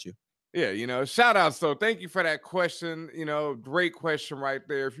ain't mad at you. Yeah, shout out. So thank you for that question. Great question right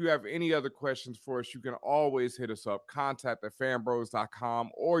there. If you have any other questions for us, you can always hit us up,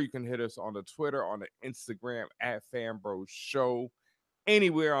 contact@fanbros.com, or you can hit us on the Twitter, on the Instagram @fanbrosshow,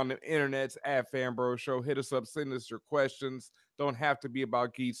 anywhere on the internet's @fanbrosshow. Hit us up, send us your questions. Don't have to be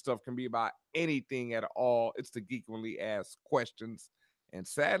about geek stuff, can be about anything at all. It's the Geekly Asked Questions. And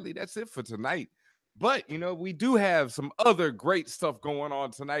sadly, that's it for tonight. But, we do have some other great stuff going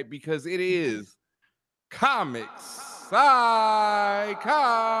on tonight because it is Comics Icon.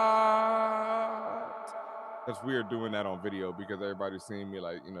 That's weird doing that on video because everybody's seeing me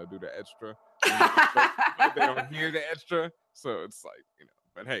do the extra. But they don't hear the extra. So it's like,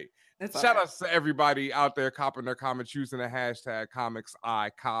 but hey, shout out to everybody out there copping their comics using the hashtag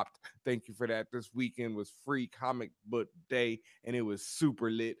ComicsICopped. Thank you for that. This weekend was Free Comic Book Day and it was super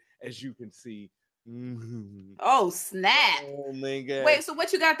lit, as you can see. Oh snap! Oh my God. Wait, so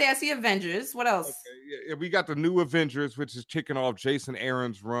what you got there? I see Avengers. What else? Okay, yeah, we got the new Avengers, which is kicking off Jason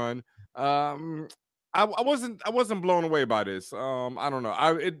Aaron's run. I wasn't blown away by this. I don't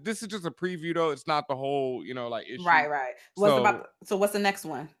know. This is just a preview though. It's not the whole issue. Right. So what's the next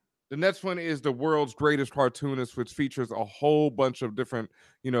one? The next one is The World's Greatest Cartoonist, which features a whole bunch of different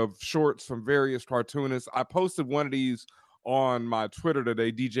shorts from various cartoonists. I posted one of these on my Twitter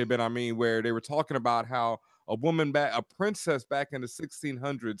today, DJ Ben Amin, where they were talking about how a princess back in the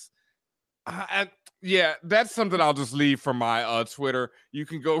 1600s. Yeah, that's something I'll just leave for my Twitter. You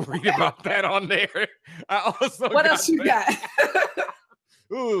can go read about that on there. What else you got?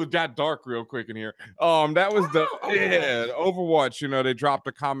 Ooh, got dark real quick in here. That was Overwatch. They dropped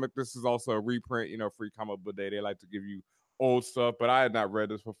a comic. This is also a reprint. Free Comic Book Day. They like to give you old stuff, but I had not read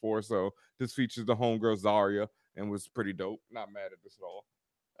this before, so this features the homegirl Zarya and was pretty dope. Not mad at this at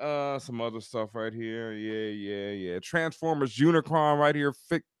all. Some other stuff right here. Yeah. Transformers Unicron right here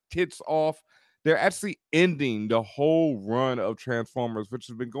kicks off. They're actually ending the whole run of Transformers, which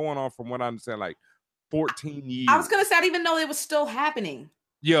has been going on from what I understand, like 14 years. I was gonna say I didn't even know it was still happening.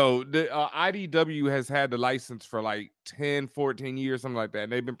 Yo, the IDW has had the license for like 10, 14 years, something like that.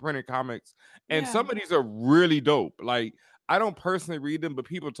 And they've been printing comics. And some of these are really dope. Like, I don't personally read them, but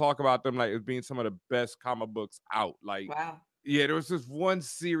people talk about them like as being some of the best comic books out. Like, wow. Yeah, there was this one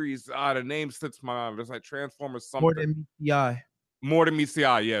series, the name slips my mind, but it's like Transformers something. More than meets the eye. More than meets the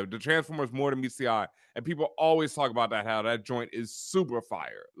eye, yeah. The Transformers More Than Meets the Eye. And people always talk about that, how that joint is super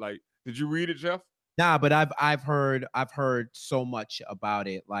fire. Like, did you read it, Jeff? Nah, but I've heard so much about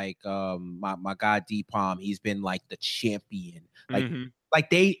it. Like my guy D-Palm, he's been like the champion. Like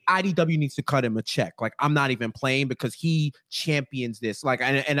IDW needs to cut him a check. Like, I'm not even playing because he champions this. Like,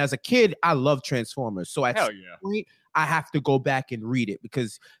 and as a kid, I love Transformers. So at some point, I have to go back and read it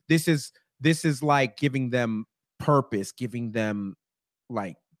because this is like giving them purpose, giving them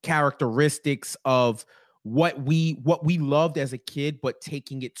like characteristics of what we loved as a kid, but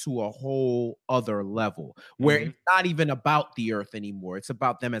taking it to a whole other level where it's not even about the Earth anymore. It's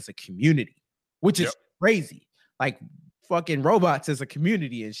about them as a community, which is crazy. Like, fucking robots as a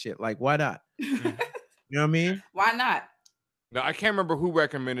community and shit. Like, why not? You know what I mean? Why not? Now, I can't remember who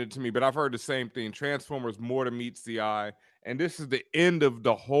recommended it to me, but I've heard the same thing. Transformers More Than Meets the Eye. And this is the end of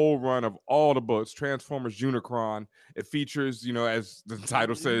the whole run of all the books. Transformers Unicron. It features, as the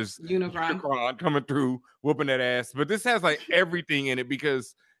title says, Unicron coming through, whooping that ass. But this has like everything in it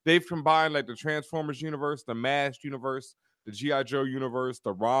because they've combined like the Transformers universe, the MASH universe, the G.I. Joe universe,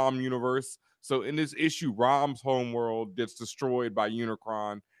 the ROM universe. So in this issue, ROM's homeworld gets destroyed by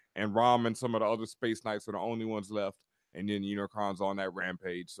Unicron, and ROM and some of the other Space Knights are the only ones left. and then Unicron's on that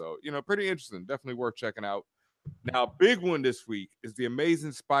rampage. So, pretty interesting. Definitely worth checking out. Now, big one this week is The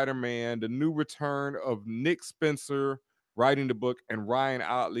Amazing Spider-Man, the new return of Nick Spencer writing the book, and Ryan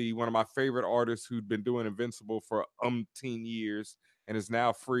Otley, one of my favorite artists who'd been doing Invincible for umpteen years and is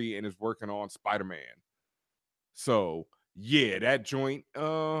now free and is working on Spider-Man. So, yeah, that joint,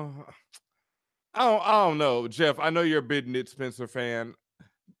 I don't know, Jeff. I know you're a big Nick Spencer fan.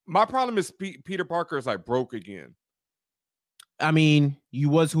 My problem is Peter Parker is like broke again. I mean, you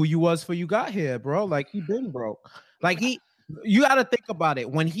was who you was for you got here, bro. Like, he been broke. Like, you got to think about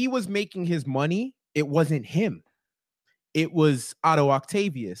it. When he was making his money, it wasn't him. It was Otto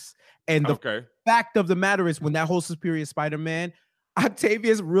Octavius. And the fact of the matter is, when that whole Superior Spider-Man,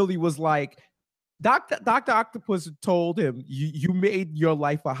 Octavius really was like, Dr. Octopus told him, you made your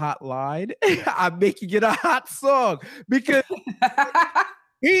life a hot line. I'm making it a hot song. Because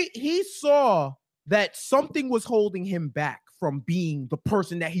he saw that something was holding him back from being the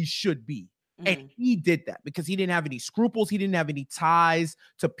person that he should be. And he did that because he didn't have any scruples. He didn't have any ties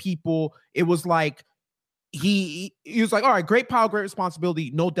to people. It was like, he was like, all right, great power, great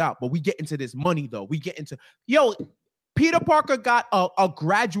responsibility, no doubt. But we get into this money, though. We get into, Peter Parker got a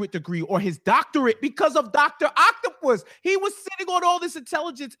graduate degree or his doctorate because of Dr. Octopus. He was sitting on all this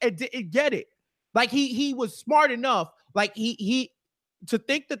intelligence and didn't get it. Like, he was smart enough. Like, he to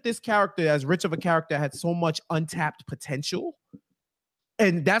think that this character, as rich of a character, had so much untapped potential.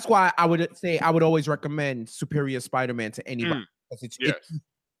 And that's why I would always recommend Superior Spider-Man to anybody.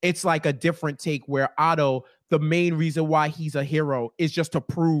 It's like a different take where Otto, the main reason why he's a hero is just to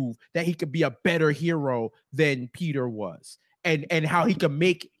prove that he could be a better hero than Peter was. And how he can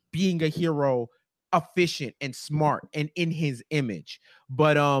make being a hero efficient and smart and in his image.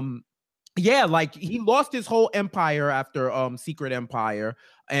 But like, he lost his whole empire after Secret Empire.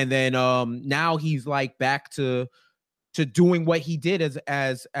 And then now he's like back to doing what he did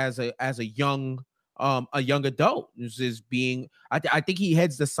as a young adult. Is being, I think he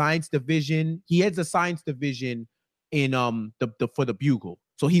heads the science division. He heads the science division in for the Bugle.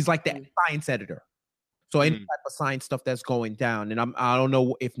 So he's like the science editor. So any type of science stuff that's going down, and I don't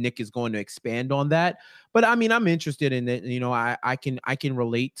know if Nick is going to expand on that, but I mean, I'm interested in it. I can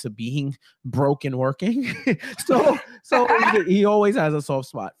relate to being broke and working. so he always has a soft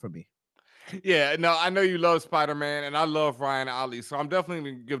spot for me. Yeah, no, I know you love Spider-Man, and I love Ryan Otley, so I'm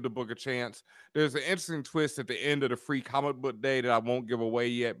definitely going to give the book a chance. There's an interesting twist at the end of the free comic book day that I won't give away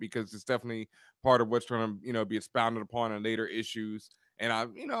yet because it's definitely part of what's going to, be expounded upon in later issues, and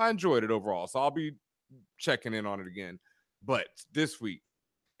I enjoyed it overall, so I'll be checking in on it again. But this week,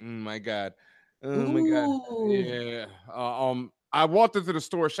 my God, yeah. I walked into the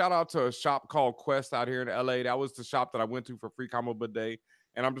store. Shout out to a shop called Quest out here in LA. That was the shop that I went to for free comic book day.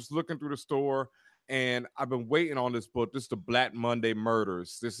 And I'm just looking through the store, and I've been waiting on this book. This is the Black Monday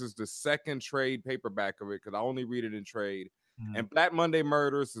Murders. This is the second trade paperback of it because I only read it in trade. And Black Monday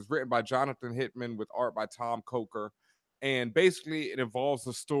Murders is written by Jonathan Hickman with art by Tom Coker. And basically, it involves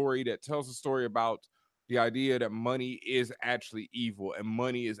a story that tells a story about the idea that money is actually evil and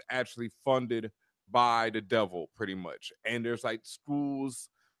money is actually funded by the devil, pretty much. And there's like schools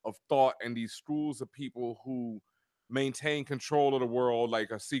of thought and these schools of people who maintain control of the world, like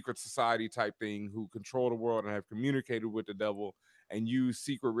a secret society type thing, who control the world and have communicated with the devil and use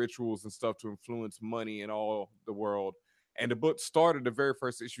secret rituals and stuff to influence money in all the world. And the book started, the very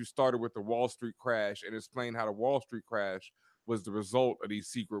first issue started with the Wall Street crash and explained how the Wall Street crash was the result of these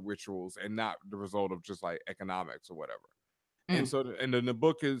secret rituals and not the result of just like economics or whatever. And so, and then the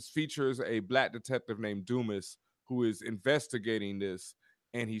book features a black detective named Dumas who is investigating this.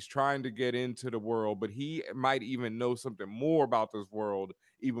 And he's trying to get into the world, but he might even know something more about this world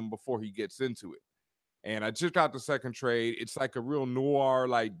even before he gets into it. And I just got the second trade. It's like a real noir,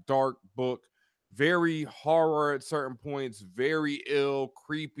 like dark book, very horror at certain points, very ill,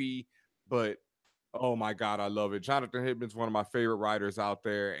 creepy, but oh my God, I love it. Jonathan Hickman's one of my favorite writers out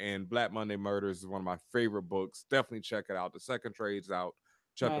there, and Black Monday Murders is one of my favorite books. Definitely check it out. The second trade's out.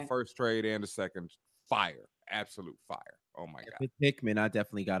 Check the first trade and the second. Fire. Absolute fire. Oh my God. With Hickman, I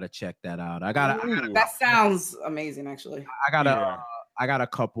definitely gotta check that out. That sounds amazing, actually. I got a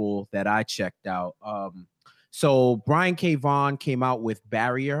couple that I checked out. So Brian K. Vaughan came out with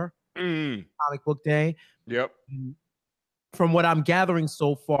Barrier comic book day. Yep. From what I'm gathering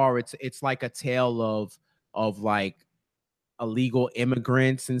so far, it's like a tale of like illegal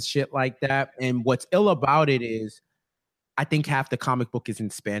immigrants and shit like that. And what's ill about it is I think half the comic book is in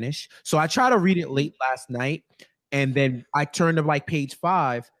Spanish. So I tried to read it late last night, and then I turned to like page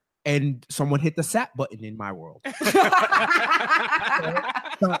 5, and someone hit the SAP button in my world.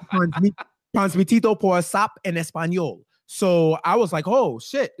 transmitido por SAP en español. So I was like, oh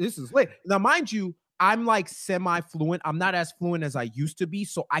shit, this is lit. Now, mind you, I'm like semi-fluent. I'm not as fluent as I used to be,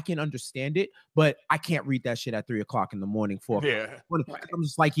 so I can understand it, but I can't read that shit at 3 o'clock in the morning. 4 o'clock. Yeah. I'm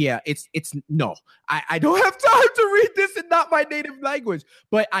just like, yeah, it's no. I don't have time to read this in not my native language.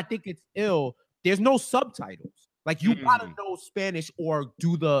 But I think it's ill. There's no subtitles. Like you gotta know Spanish or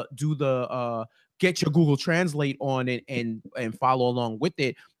do the get your Google Translate on it and follow along with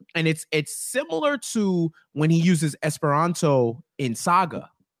it. And it's similar to when he uses Esperanto in Saga.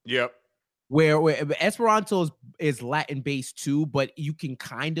 Yep. Where Esperanto is Latin based too, but you can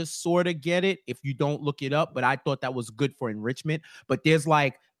kind of sort of get it if you don't look it up. But I thought that was good for enrichment. But there's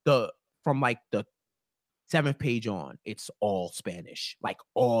like from the 7th page on, it's all Spanish, like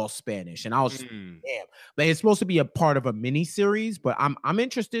all Spanish. And I was damn, but it's supposed to be a part of a mini series, but I'm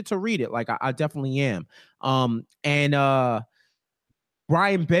interested to read it. Like I definitely am. And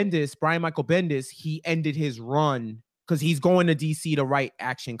Brian Michael Bendis, he ended his run because he's going to DC to write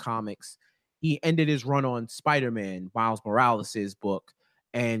Action Comics. He ended his run on Spider-Man, Miles Morales' book,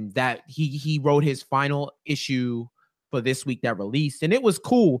 and that he wrote his final issue for this week that released. And it was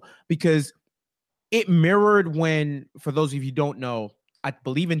cool because it mirrored when, for those of you who don't know, I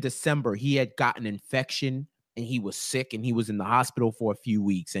believe in December, he had gotten an infection and he was sick and he was in the hospital for a few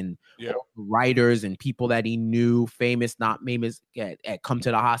weeks. And all the writers and people that he knew, famous, not famous, had come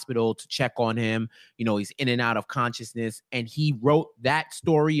to the hospital to check on him. You know, he's in and out of consciousness. And he wrote that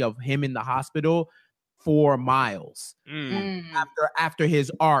story of him in the hospital for Miles after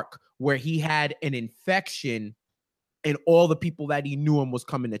his arc where he had an infection and all the people that he knew him was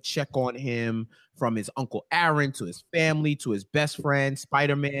coming to check on him, from his Uncle Aaron to his family to his best friend,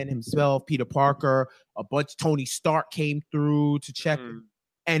 Spider-Man himself, Peter Parker, a bunch. Tony Stark came through to check him.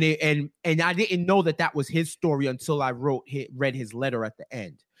 And I didn't know that was his story until I read his letter at the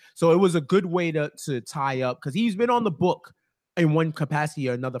end. So it was a good way to tie up, because he's been on the book in one capacity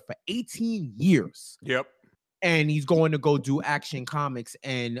or another for 18 years. Yep. And he's going to go do Action Comics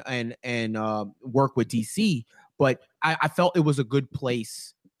and work with DC. But I felt it was a good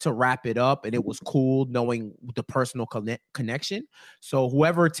place to wrap it up, and it was cool knowing the personal connection. So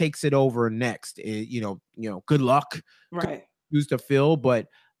whoever takes it over next, good luck. Right. Who's to fill? But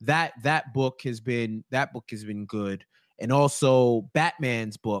that book has been good, and also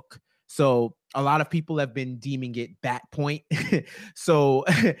Batman's book. So a lot of people have been deeming it Bat Point. So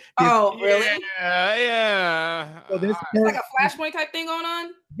oh, really? Yeah. So there's like a Flashpoint type thing going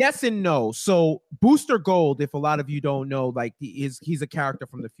on? Yes and no. So Booster Gold, if a lot of you don't know, like he's a character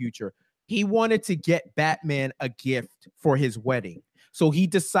from the future. He wanted to get Batman a gift for his wedding. So he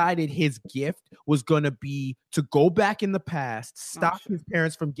decided his gift was going to be to go back in the past, stop his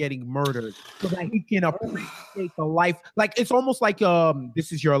parents from getting murdered, so that he can appreciate the life. Like, it's almost like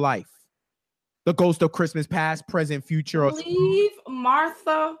This Is Your Life. The Ghost of Christmas Past, Present, Future. Leave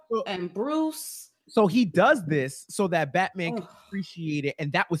Martha and Bruce. So he does this so that Batman can appreciate it,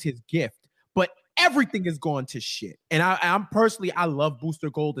 and that was his gift. But everything is gone to shit. And I'm personally, I love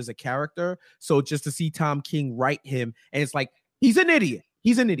Booster Gold as a character. So just to see Tom King write him, and it's like, he's an idiot.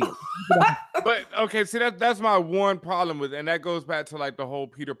 He's an idiot. But okay, see, that's my one problem with it, and that goes back to like the whole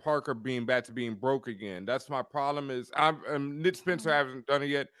Peter Parker being back to being broke again. That's my problem. Is Nick Spencer hasn't done it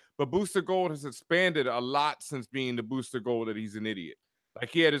yet, but Booster Gold has expanded a lot since being the Booster Gold that he's an idiot.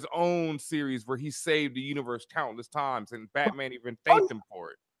 Like, he had his own series where he saved the universe countless times, and Batman even thanked him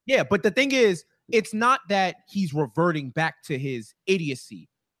for it. Yeah, but the thing is, it's not that he's reverting back to his idiocy.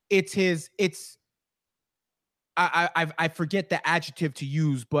 I forget the adjective to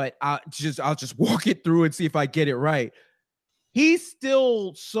use, but I'll just walk it through and see if I get it right. He's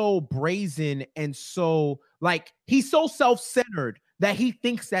still so brazen and so, like, he's so self-centered that he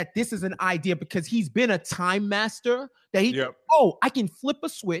thinks that this is an idea because he's been a time master, that I can flip a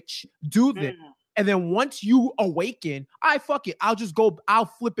switch, do this, and then once you awaken, fuck it, I'll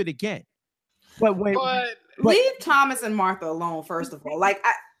flip it again. But leave Thomas and Martha alone, first of all. Like,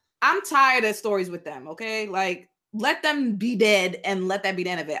 I'm tired of stories with them, okay? Like, let them be dead and let that be the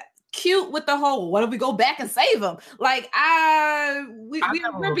end of it. Cute with the whole, what if we go back and save them? Like,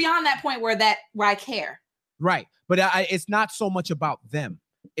 we're beyond that point where I care. Right. But it's not so much about them.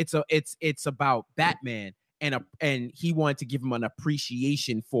 It's about Batman, and he wanted to give him an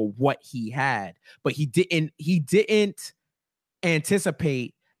appreciation for what he had, but he didn't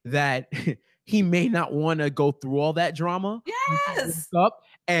anticipate that he may not want to go through all that drama. Yes.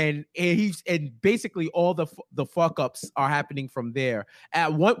 And basically all the fuck ups are happening from there.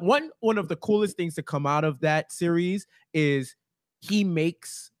 One of the coolest things to come out of that series is he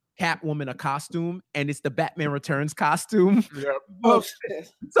makes Catwoman a costume, and it's the Batman Returns costume. Yep. Oh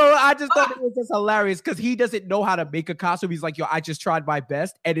shit. So I just thought it was just hilarious because he doesn't know how to make a costume. He's like, yo, I just tried my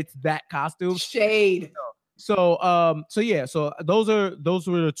best, and it's that costume. Shade. So yeah, so those were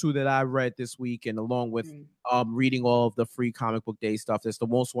the two that I read this week, and along with reading all of the free comic book day stuff. It's the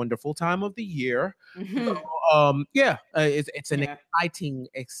most wonderful time of the year. So, it's an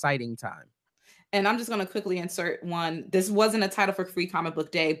exciting time. And I'm just going to quickly insert one. This wasn't a title for Free Comic Book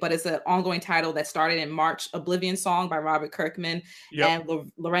Day, but it's an ongoing title that started in March, Oblivion Song by Robert Kirkman and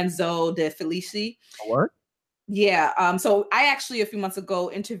Lorenzo De Felici. What? Yeah. So I actually, a few months ago,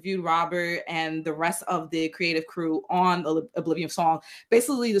 interviewed Robert and the rest of the creative crew on Oblivion Song.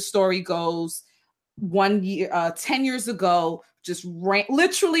 Basically, the story goes 10 years ago, just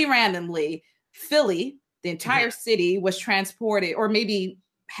literally randomly, Philly, the entire city was transported, or maybe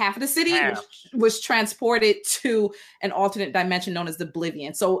half of the city was transported to an alternate dimension known as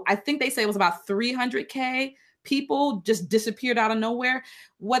Oblivion. So I think they say it was about 300K people just disappeared out of nowhere.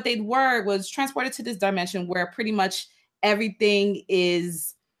 What they was transported to this dimension where pretty much everything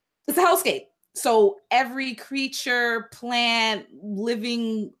it's a hellscape. So every creature, plant,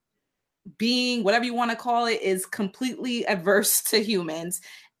 living being, whatever you want to call it, is completely adverse to humans.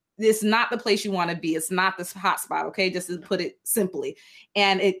 It's not the place you want to be. It's not this hotspot, okay? Just to put it simply.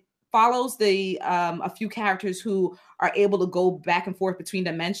 And it follows a few characters who are able to go back and forth between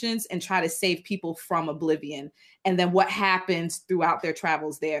dimensions and try to save people from oblivion. And then what happens throughout their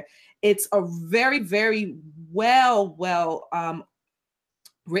travels there. It's a very, very well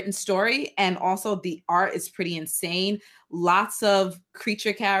written story, and also the art is pretty insane. Lots of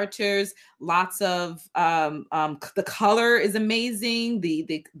creature characters, lots of the color is amazing,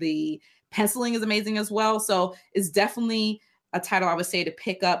 the penciling is amazing as well. So it's definitely a title I would say to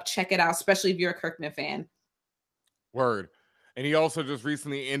pick up, check it out, especially if you're a Kirkman fan. Word. And he also just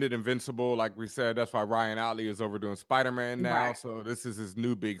recently ended Invincible. Like we said, that's why Ryan Otley is over doing Spider-Man now. Right. So this is his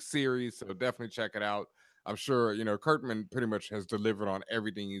new big series. So definitely check it out. I'm sure, Kirkman pretty much has delivered on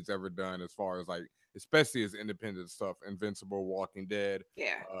everything he's ever done as far as like, especially his independent stuff, Invincible, Walking Dead,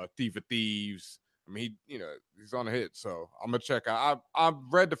 Thief of Thieves. I mean, he's on a hit. So I'm going to check out. I've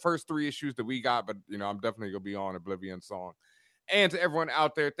read the first 3 issues that we got, but, I'm definitely going to be on Oblivion Song. And to everyone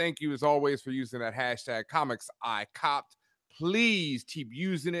out there, thank you as always for using that hashtag #ComicsICopped. Please keep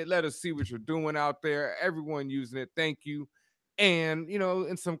using it. Let us see what you're doing out there. Everyone using it, thank you. And,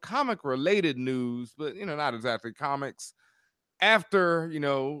 in some comic-related news, but, not exactly comics, after,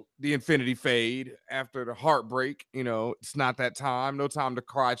 the Infinity Fade, after the heartbreak, it's not that time. No time to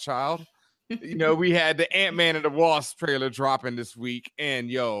cry, child. We had the Ant-Man and the Wasp trailer dropping this week. And,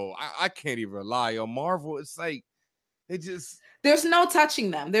 I can't even rely on Marvel. It's like, there's no touching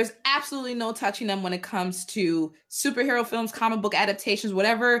them. There's absolutely no touching them when it comes to superhero films, comic book adaptations,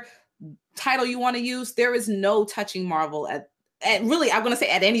 whatever title you want to use. There is no touching Marvel at really, I'm going to say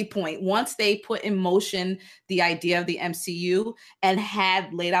at any point. Once they put in motion the idea of the MCU and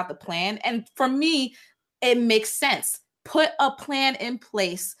had laid out the plan. And for me, it makes sense. Put a plan in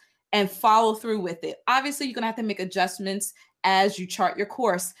place and follow through with it. Obviously, you're going to have to make adjustments as you chart your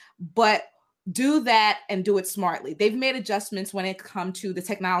course, but do that and do it smartly. They've made adjustments when it comes to the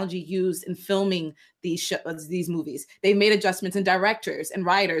technology used in filming these movies. They've made adjustments in directors and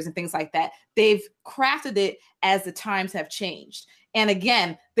writers and things like that. They've crafted it as the times have changed. And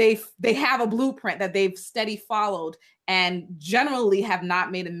again, they have a blueprint that they've steady followed and generally have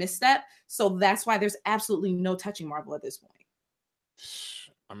not made a misstep. So that's why there's absolutely no touching Marvel at this point.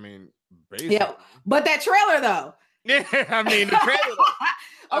 I mean, basically. Yeah, but that trailer though. Yeah, I mean, the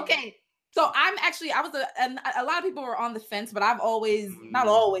trailer. Okay. So I was a lot of people were on the fence, but I've always, not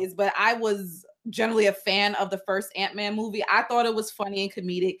always, but I was generally a fan of the first Ant-Man movie. I thought it was funny and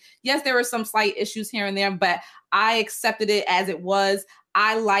comedic. Yes, there were some slight issues here and there, but I accepted it as it was.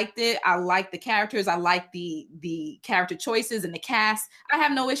 I liked it. I liked the characters. I liked the character choices and the cast. I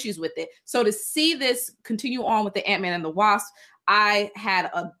have no issues with it. So to see this continue on with the Ant-Man and the Wasp, I had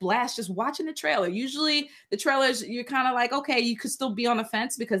a blast just watching the trailer. Usually the trailers, you're kind of like, okay, you could still be on the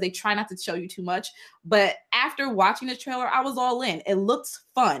fence because they try not to show you too much. But after watching the trailer, I was all in. It looks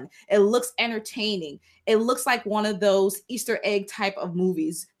fun. It looks entertaining. It looks like one of those Easter egg type of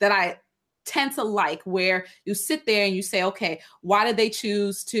movies that I tend to like, where you sit there and you say, okay, why did they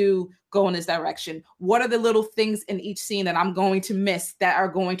choose to go in this direction? What are the little things in each scene that I'm going to miss that are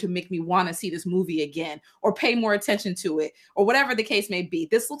going to make me want to see this movie again or pay more attention to it or whatever the case may be?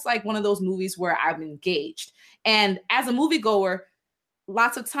 This looks like one of those movies where I'm engaged. And as a moviegoer,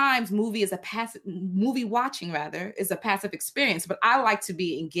 lots of times movie watching is a passive experience, but I like to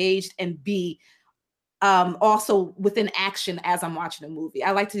be engaged and be also within action as I'm watching a movie.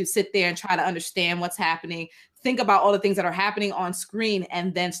 I like to sit there and try to understand what's happening, think about all the things that are happening on screen,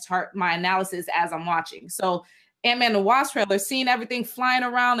 and then start my analysis as I'm watching. So Ant-Man and the Wasp trailer, seeing everything flying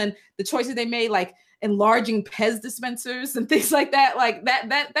around and the choices they made, like enlarging Pez dispensers and things like that, like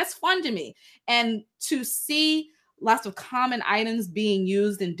that's fun to me. And to see lots of common items being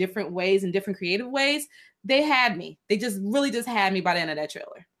used in different ways, in different creative ways, they had me. They just really just had me by the end of that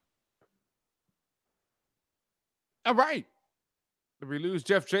trailer. All right. Did we lose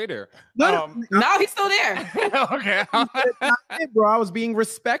Jeff J there? No, he's still there. Okay. Bro, I was being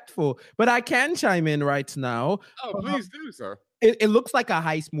respectful, but I can chime in right now. Oh, please do, sir. It looks like a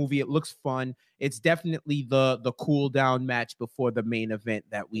heist movie. It looks fun. It's definitely the cool down match before the main event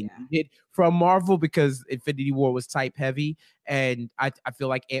that we needed from Marvel, because Infinity War was type heavy. And I feel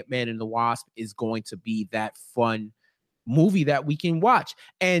like Ant-Man and the Wasp is going to be that fun movie that we can watch.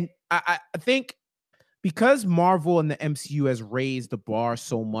 And I think because Marvel and the MCU has raised the bar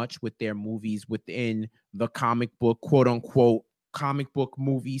so much with their movies within the comic book, quote unquote, comic book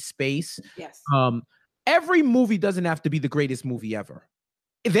movie space. Yes. Every movie doesn't have to be the greatest movie ever.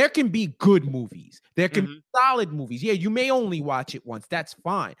 There can be good movies. There can be solid movies. Yeah, you may only watch it once. That's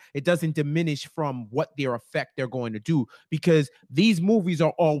fine. It doesn't diminish from what their effect they're going to do, because these movies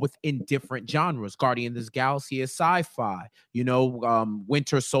are all within different genres. Guardians of the Galaxy is sci-fi. You know,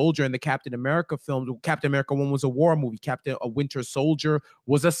 Winter Soldier and the Captain America film. Captain America 1 was a war movie. Winter Soldier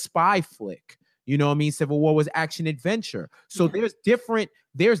was a spy flick. You know what I mean? Civil War was action adventure. So there's different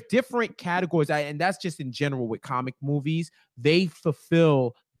categories. And that's just in general with comic movies. They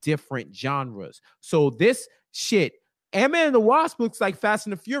fulfill different genres. So this shit, Ant-Man and the Wasp looks like Fast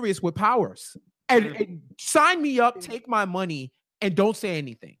and the Furious with powers. And sign me up, take my money, and don't say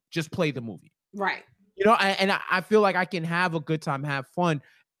anything. Just play the movie. Right. You know, and I feel like I can have a good time, have fun,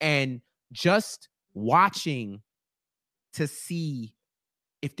 and just watching to see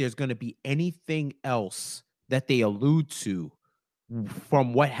if there's going to be anything else that they allude to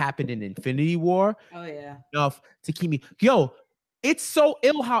from what happened in Infinity War. Oh, yeah. Enough to keep me. Yo, it's so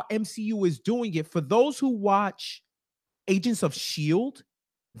ill how MCU is doing it. For those who watch Agents of S.H.I.E.L.D.,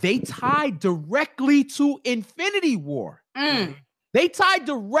 they tied directly to Infinity War. They tied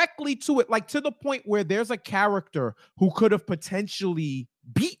directly to it, like to the point where there's a character who could have potentially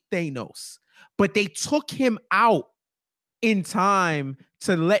beat Thanos, but they took him out in time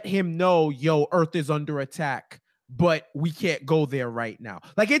to let him know, yo, Earth is under attack, but we can't go there right now.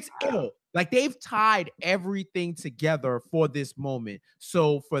 Like, it's ill. Like, they've tied everything together for this moment.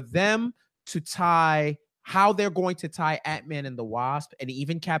 So for them to tie how they're going to tie Ant-Man and the Wasp and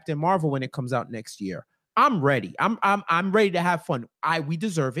even Captain Marvel when it comes out next year, I'm ready. I'm ready to have fun. We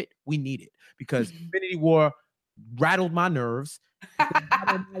deserve it. We need it, because Infinity War rattled my nerves,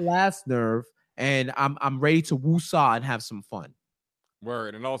 rattled my last nerve. And I'm ready to woo-saw and have some fun.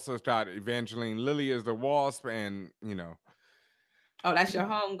 Word. And also it's got Evangeline Lilly as the Wasp, and you know. Oh, that's your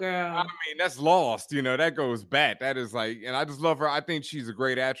home girl. I mean, that's Lost, you know, that goes back. That is like, and I just love her. I think she's a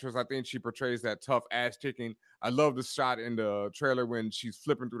great actress. I think she portrays that tough ass kicking. I love the shot in the trailer when she's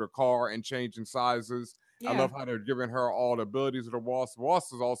flipping through the car and changing sizes. Yeah. I love how they're giving her all the abilities of the Wasp.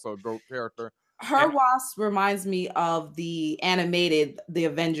 Wasp is also a dope character. Her Wasp reminds me of the animated The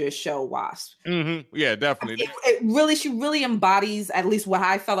Avengers show Wasp. Yeah, definitely. She really embodies at least what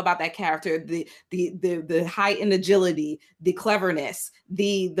I felt about that character: the height and agility, the cleverness,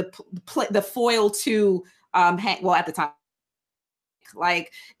 the foil to at the time.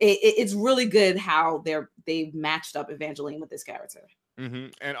 Like it's really good how they've matched up Evangeline with this character.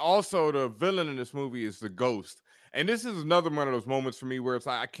 And also the villain in this movie is the Ghost. And this is another one of those moments for me where it's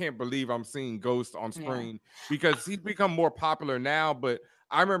like, I can't believe I'm seeing Ghost on screen, because he's become more popular now. But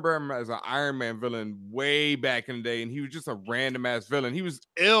I remember him as an Iron Man villain way back in the day, and he was just a random ass villain. He was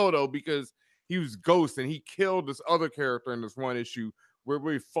ill though, because he was Ghost, and he killed this other character in this one issue where it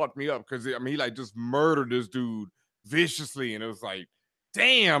really fucked me up, because I mean, he like just murdered this dude viciously, and it was like,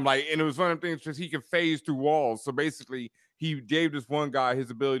 damn, like, and it was one of the things because he could phase through walls. So basically, he gave this one guy his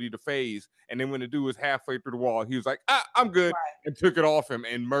ability to phase, and then when the dude was halfway through the wall, he was like, I'm good, and took it off him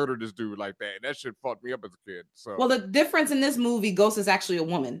and murdered this dude like that. That shit fucked me up as a kid. So, well, the difference in this movie, Ghost is actually a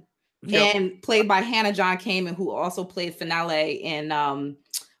woman, and played by Hannah John Kamen, who also played Finale in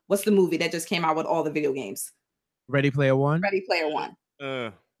what's the movie that just came out with all the video games? Ready Player One. Ready Player One.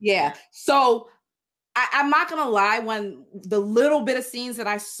 Yeah. So I'm not gonna lie, when the little bit of scenes that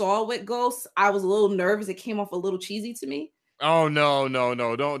I saw with Ghost, I was a little nervous. It came off a little cheesy to me. Oh no,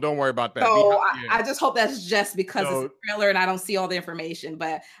 don't worry about that. So I just hope that's just because it's a trailer and I don't see all the information.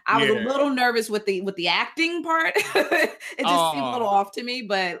 But I was a little nervous with the acting part. It just seemed a little off to me.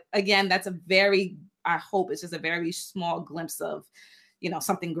 But again, that's a very I hope it's just a very small glimpse of,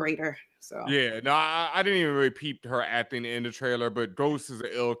 something greater. So yeah, no, I didn't even really peep her acting in the trailer, but Ghost is an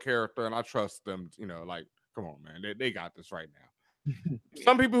ill character, and I trust them. Like, come on, man, they got this right now.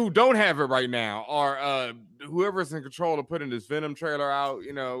 Some people who don't have it right now are whoever's in control of putting this Venom trailer out,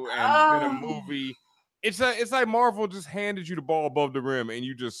 and Venom movie. It's like Marvel just handed you the ball above the rim, and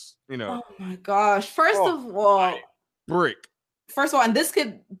you just, Oh my gosh! First of all, brick. First of all, and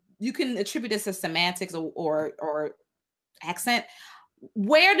you can attribute this to semantics or accent.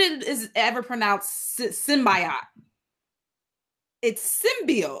 Where is it ever pronounced symbiote? It's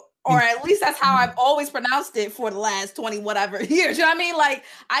symbiote. Or at least that's how I've always pronounced it for the last 20 whatever years. You know what I mean? Like,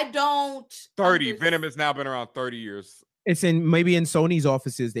 I don't 30. Venom has now been around 30 years. It's maybe in Sony's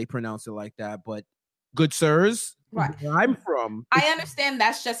offices they pronounce it like that, but good sirs, right. Where I'm from. I understand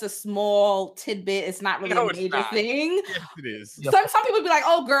that's just a small tidbit. It's not really a major thing. Yes, it is. Some people be like,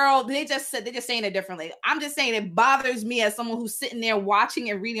 "Oh, girl, they're just saying it differently." I'm just saying it bothers me as someone who's sitting there watching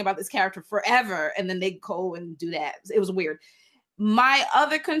and reading about this character forever, and then they go and do that. It was weird. My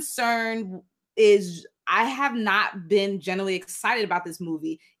other concern is I have not been generally excited about this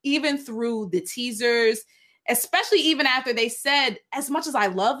movie, even through the teasers, especially even after they said, as much as I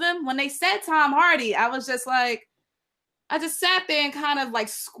love him, when they said Tom Hardy, I was just like, I just sat there and kind of like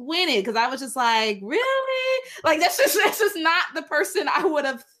squinted because I was just like, really? Like, that's just not the person I would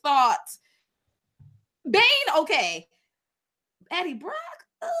have thought. Bane, okay. Eddie Brock?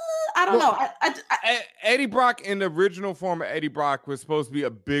 I don't know. Eddie Brock in the original form of Eddie Brock was supposed to be a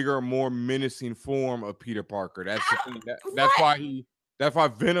bigger, more menacing form of Peter Parker. That's the thing. That's why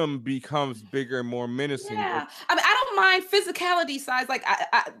Venom becomes bigger and more menacing. Yeah, I mean, I don't mind physicality size. Like,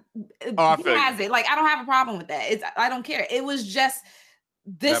 he has it. Like, I don't have a problem with that. I don't care. It was just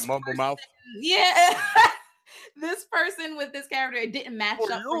this that mumble mouth. Yeah, this person with this character, it didn't match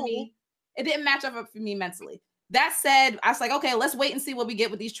up for me. It didn't match up for me mentally. That said, I was like, okay, let's wait and see what we get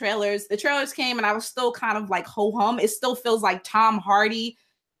with these trailers. The trailers came and I was still kind of like ho-hum. It still feels like Tom Hardy.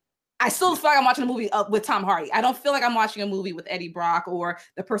 I still feel like I'm watching a movie with Tom Hardy. I don't feel like I'm watching a movie with Eddie Brock or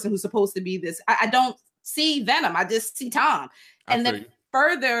the person who's supposed to be this. I don't see Venom. I just see Tom. And then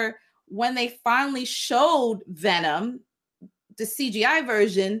further, when they finally showed Venom, the CGI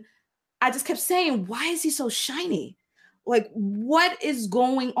version, I just kept saying, why is he so shiny? Like, what is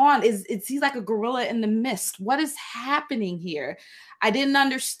going on? Is he like a gorilla in the mist? What is happening here? I didn't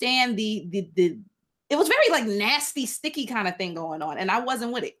understand it was very like nasty, sticky kind of thing going on, and I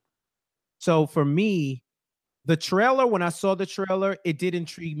wasn't with it. So for me, the trailer, when I saw the trailer, it did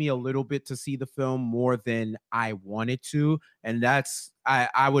intrigue me a little bit to see the film more than I wanted to. And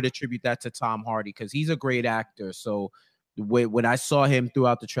I would attribute that to Tom Hardy because he's a great actor. So when I saw him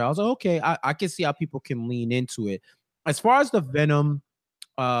throughout the trailer, I was like, okay, I can see how people can lean into it. As far as the Venom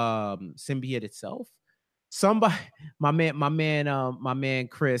symbiote itself, my man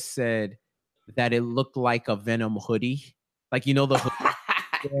Chris said that it looked like a Venom hoodie. Like, the hoodie.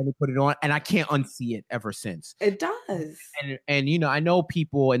 And they put it on, and I can't unsee it ever since. It does. And I know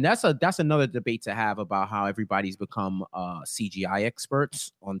people, and that's another debate to have about how everybody's become CGI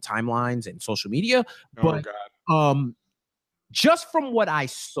experts on timelines and social media. But just from what I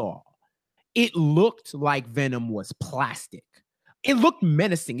saw, it looked like Venom was plastic. It looked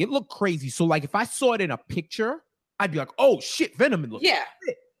menacing. It looked crazy. So like if I saw it in a picture, I'd be like, oh shit, Venom. It looks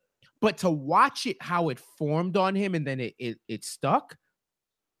sick. But to watch it, how it formed on him and then it stuck,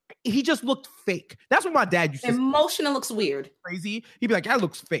 he just looked fake. That's what my dad used to say. Emotional looks weird. Crazy. He'd be like, that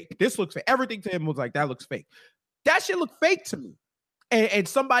looks fake. This looks fake. Everything to him was like, that looks fake. That shit looked fake to me. And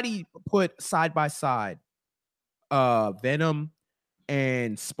somebody put side by side Venom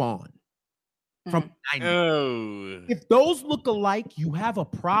and Spawn from 90. Oh. If those look alike, you have a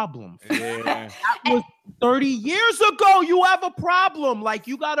problem. Yeah. That was 30 years ago. You have a problem. Like,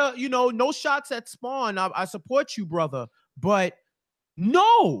 you gotta, no shots at Spawn. I support you, brother. But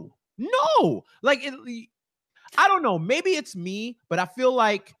no. Like, I don't know. Maybe it's me, but I feel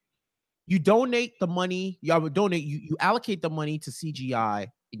like you donate the money. You allocate the money to CGI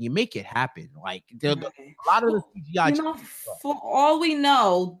and you make it happen. Like, a lot of the CGI. For all we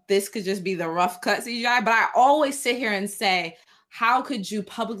know, this could just be the rough cut CGI, but I always sit here and say, how could you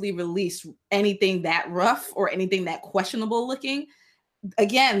publicly release anything that rough or anything that questionable looking?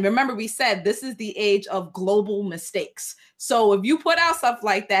 Again, remember we said this is the age of global mistakes. So if you put out stuff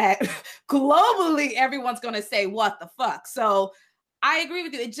like that, globally, everyone's going to say, what the fuck? So I agree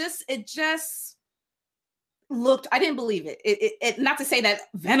with you. It just looked, I didn't believe it. It not to say that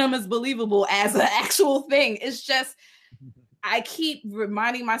Venom is believable as an actual thing. It's just, I keep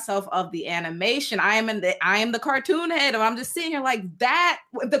reminding myself of the animation. I am the cartoon head, and I'm just sitting here like that.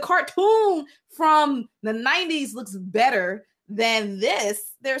 The cartoon from the 90s looks better than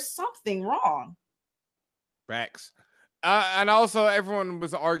this. There's something wrong. Facts. And also, everyone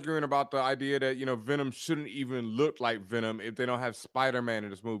was arguing about the idea that, Venom shouldn't even look like Venom if they don't have Spider-Man in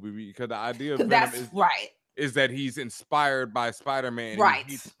this movie, because the idea of Venom is that he's inspired by Spider-Man. Right.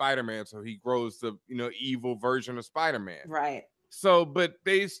 He's Spider-Man, so he grows the, evil version of Spider-Man. Right. So, but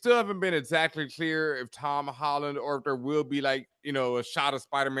they still haven't been exactly clear if Tom Holland or if there will be like, a shot of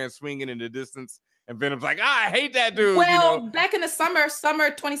Spider-Man swinging in the distance. And Venom's like, I hate that dude. Well, back in the summer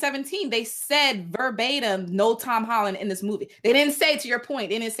 2017, they said verbatim, no Tom Holland in this movie. They didn't say, to your point,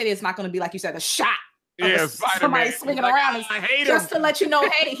 they didn't say it's not going to be, like you said, a shot. Yeah, somebody swinging around. I hate just him. To let you know,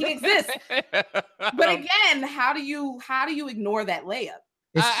 hey, he exists. But again, how do you ignore that layup?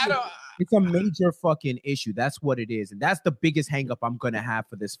 It's a major fucking issue. That's what it is. And that's the biggest hang up I'm going to have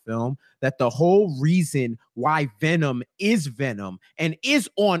for this film. That the whole reason why Venom is Venom and is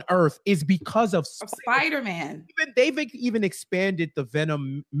on Earth is because of Spider-Man. They've even expanded the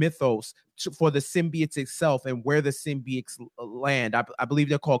Venom mythos for the symbiotes itself and where the symbiotes land. I believe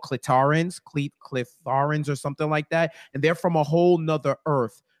they're called Clitharans or something like that. And they're from a whole nother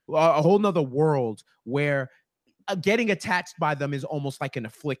Earth, a whole nother world where getting attached by them is almost like an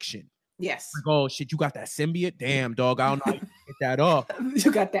affliction. Yes. Like, oh shit, you got that symbiote? Damn, dog. I don't know how you get that up.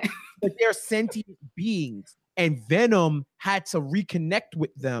 You got that. But they're sentient beings, and Venom had to reconnect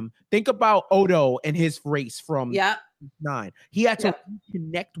with them. Think about Odo and his race from 9. He had to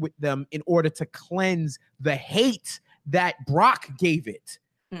reconnect with them in order to cleanse the hate that Brock gave it.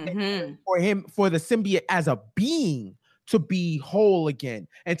 Mm-hmm. For the symbiote as a being to be whole again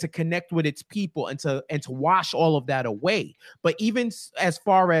and to connect with its people and to wash all of that away. But even as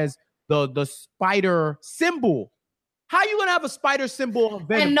far as the spider symbol, how you gonna have a spider symbol of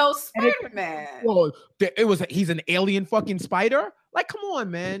Venom and no Spider-Man? He's an alien fucking spider. Like, come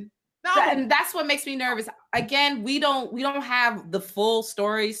on, man. No. And that's what makes me nervous. Again, we don't have the full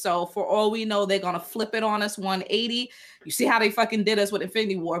story, so for all we know, they're gonna flip it on us 180. You see how they fucking did us with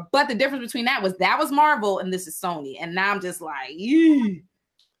Infinity War, but the difference between that was Marvel and this is Sony, and now I'm just like,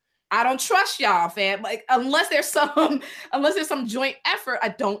 I don't trust y'all, fam. Like, unless there's some joint effort, I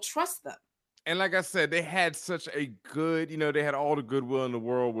don't trust them. And like I said, they had such a good, they had all the goodwill in the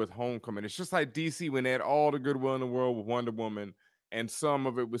world with Homecoming. It's just like DC when they had all the goodwill in the world with Wonder Woman, and some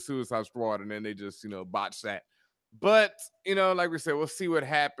of it was Suicide Squad, and then they just, botched that. But, like we said, we'll see what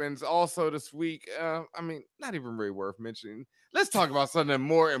happens. Also this week, not even really worth mentioning. Let's talk about something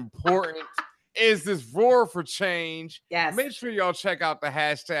more important. Is this Roar for Change. Yes. Make sure y'all check out the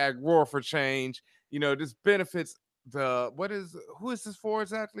hashtag Roar for Change. This benefits who is this for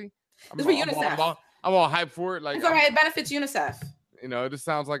exactly? It's for UNICEF. I'm all hyped for it. Like, it's all right. It benefits UNICEF. This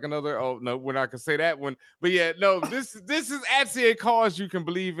sounds like another. Oh no, we're not gonna say that one. But yeah, no. This is actually a cause you can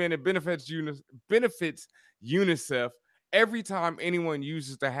believe in. It benefits UNICEF every time anyone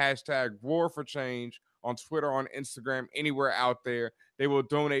uses the hashtag Roar for Change on Twitter, on Instagram, anywhere out there. They will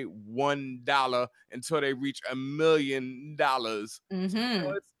donate $1 until they reach $1 million. Mm-hmm.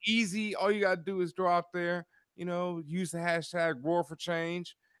 So it's easy. All you gotta do is go out there, use the hashtag Roar for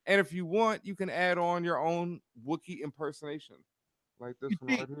Change. And if you want, you can add on your own Wookiee impersonation. Like this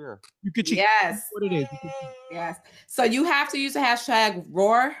one right here. You could cheat. Yes. What it is. Yes. So you have to use the hashtag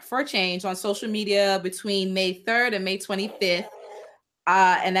Roar for Change on social media between May 3rd and May 25th.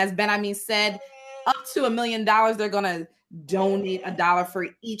 And as Ben said, up to $1 million, they're gonna donate $1 for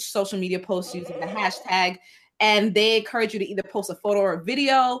each social media post using the hashtag. And they encourage you to either post a photo or a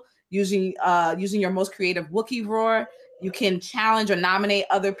video using your most creative Wookiee roar. You can challenge or nominate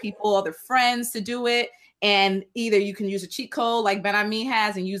other people, other friends to do it. And either you can use a cheat code like Ben Ami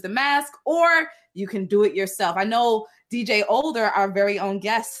has and use the mask, or you can do it yourself. I know DJ Older, our very own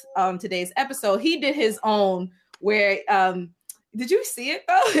guest today's episode, he did his own where did you see it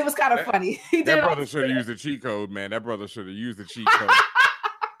though? It was kind of funny. That brother should have used the cheat code, man. That brother should have used the cheat code.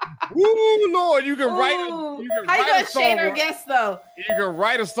 Ooh, Lord, you can write how you gonna shade our guests though? You can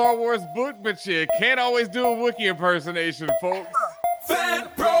write a Star Wars book, but you can't always do a Wookiee impersonation, folks. Fan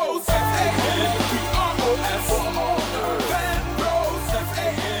Bros.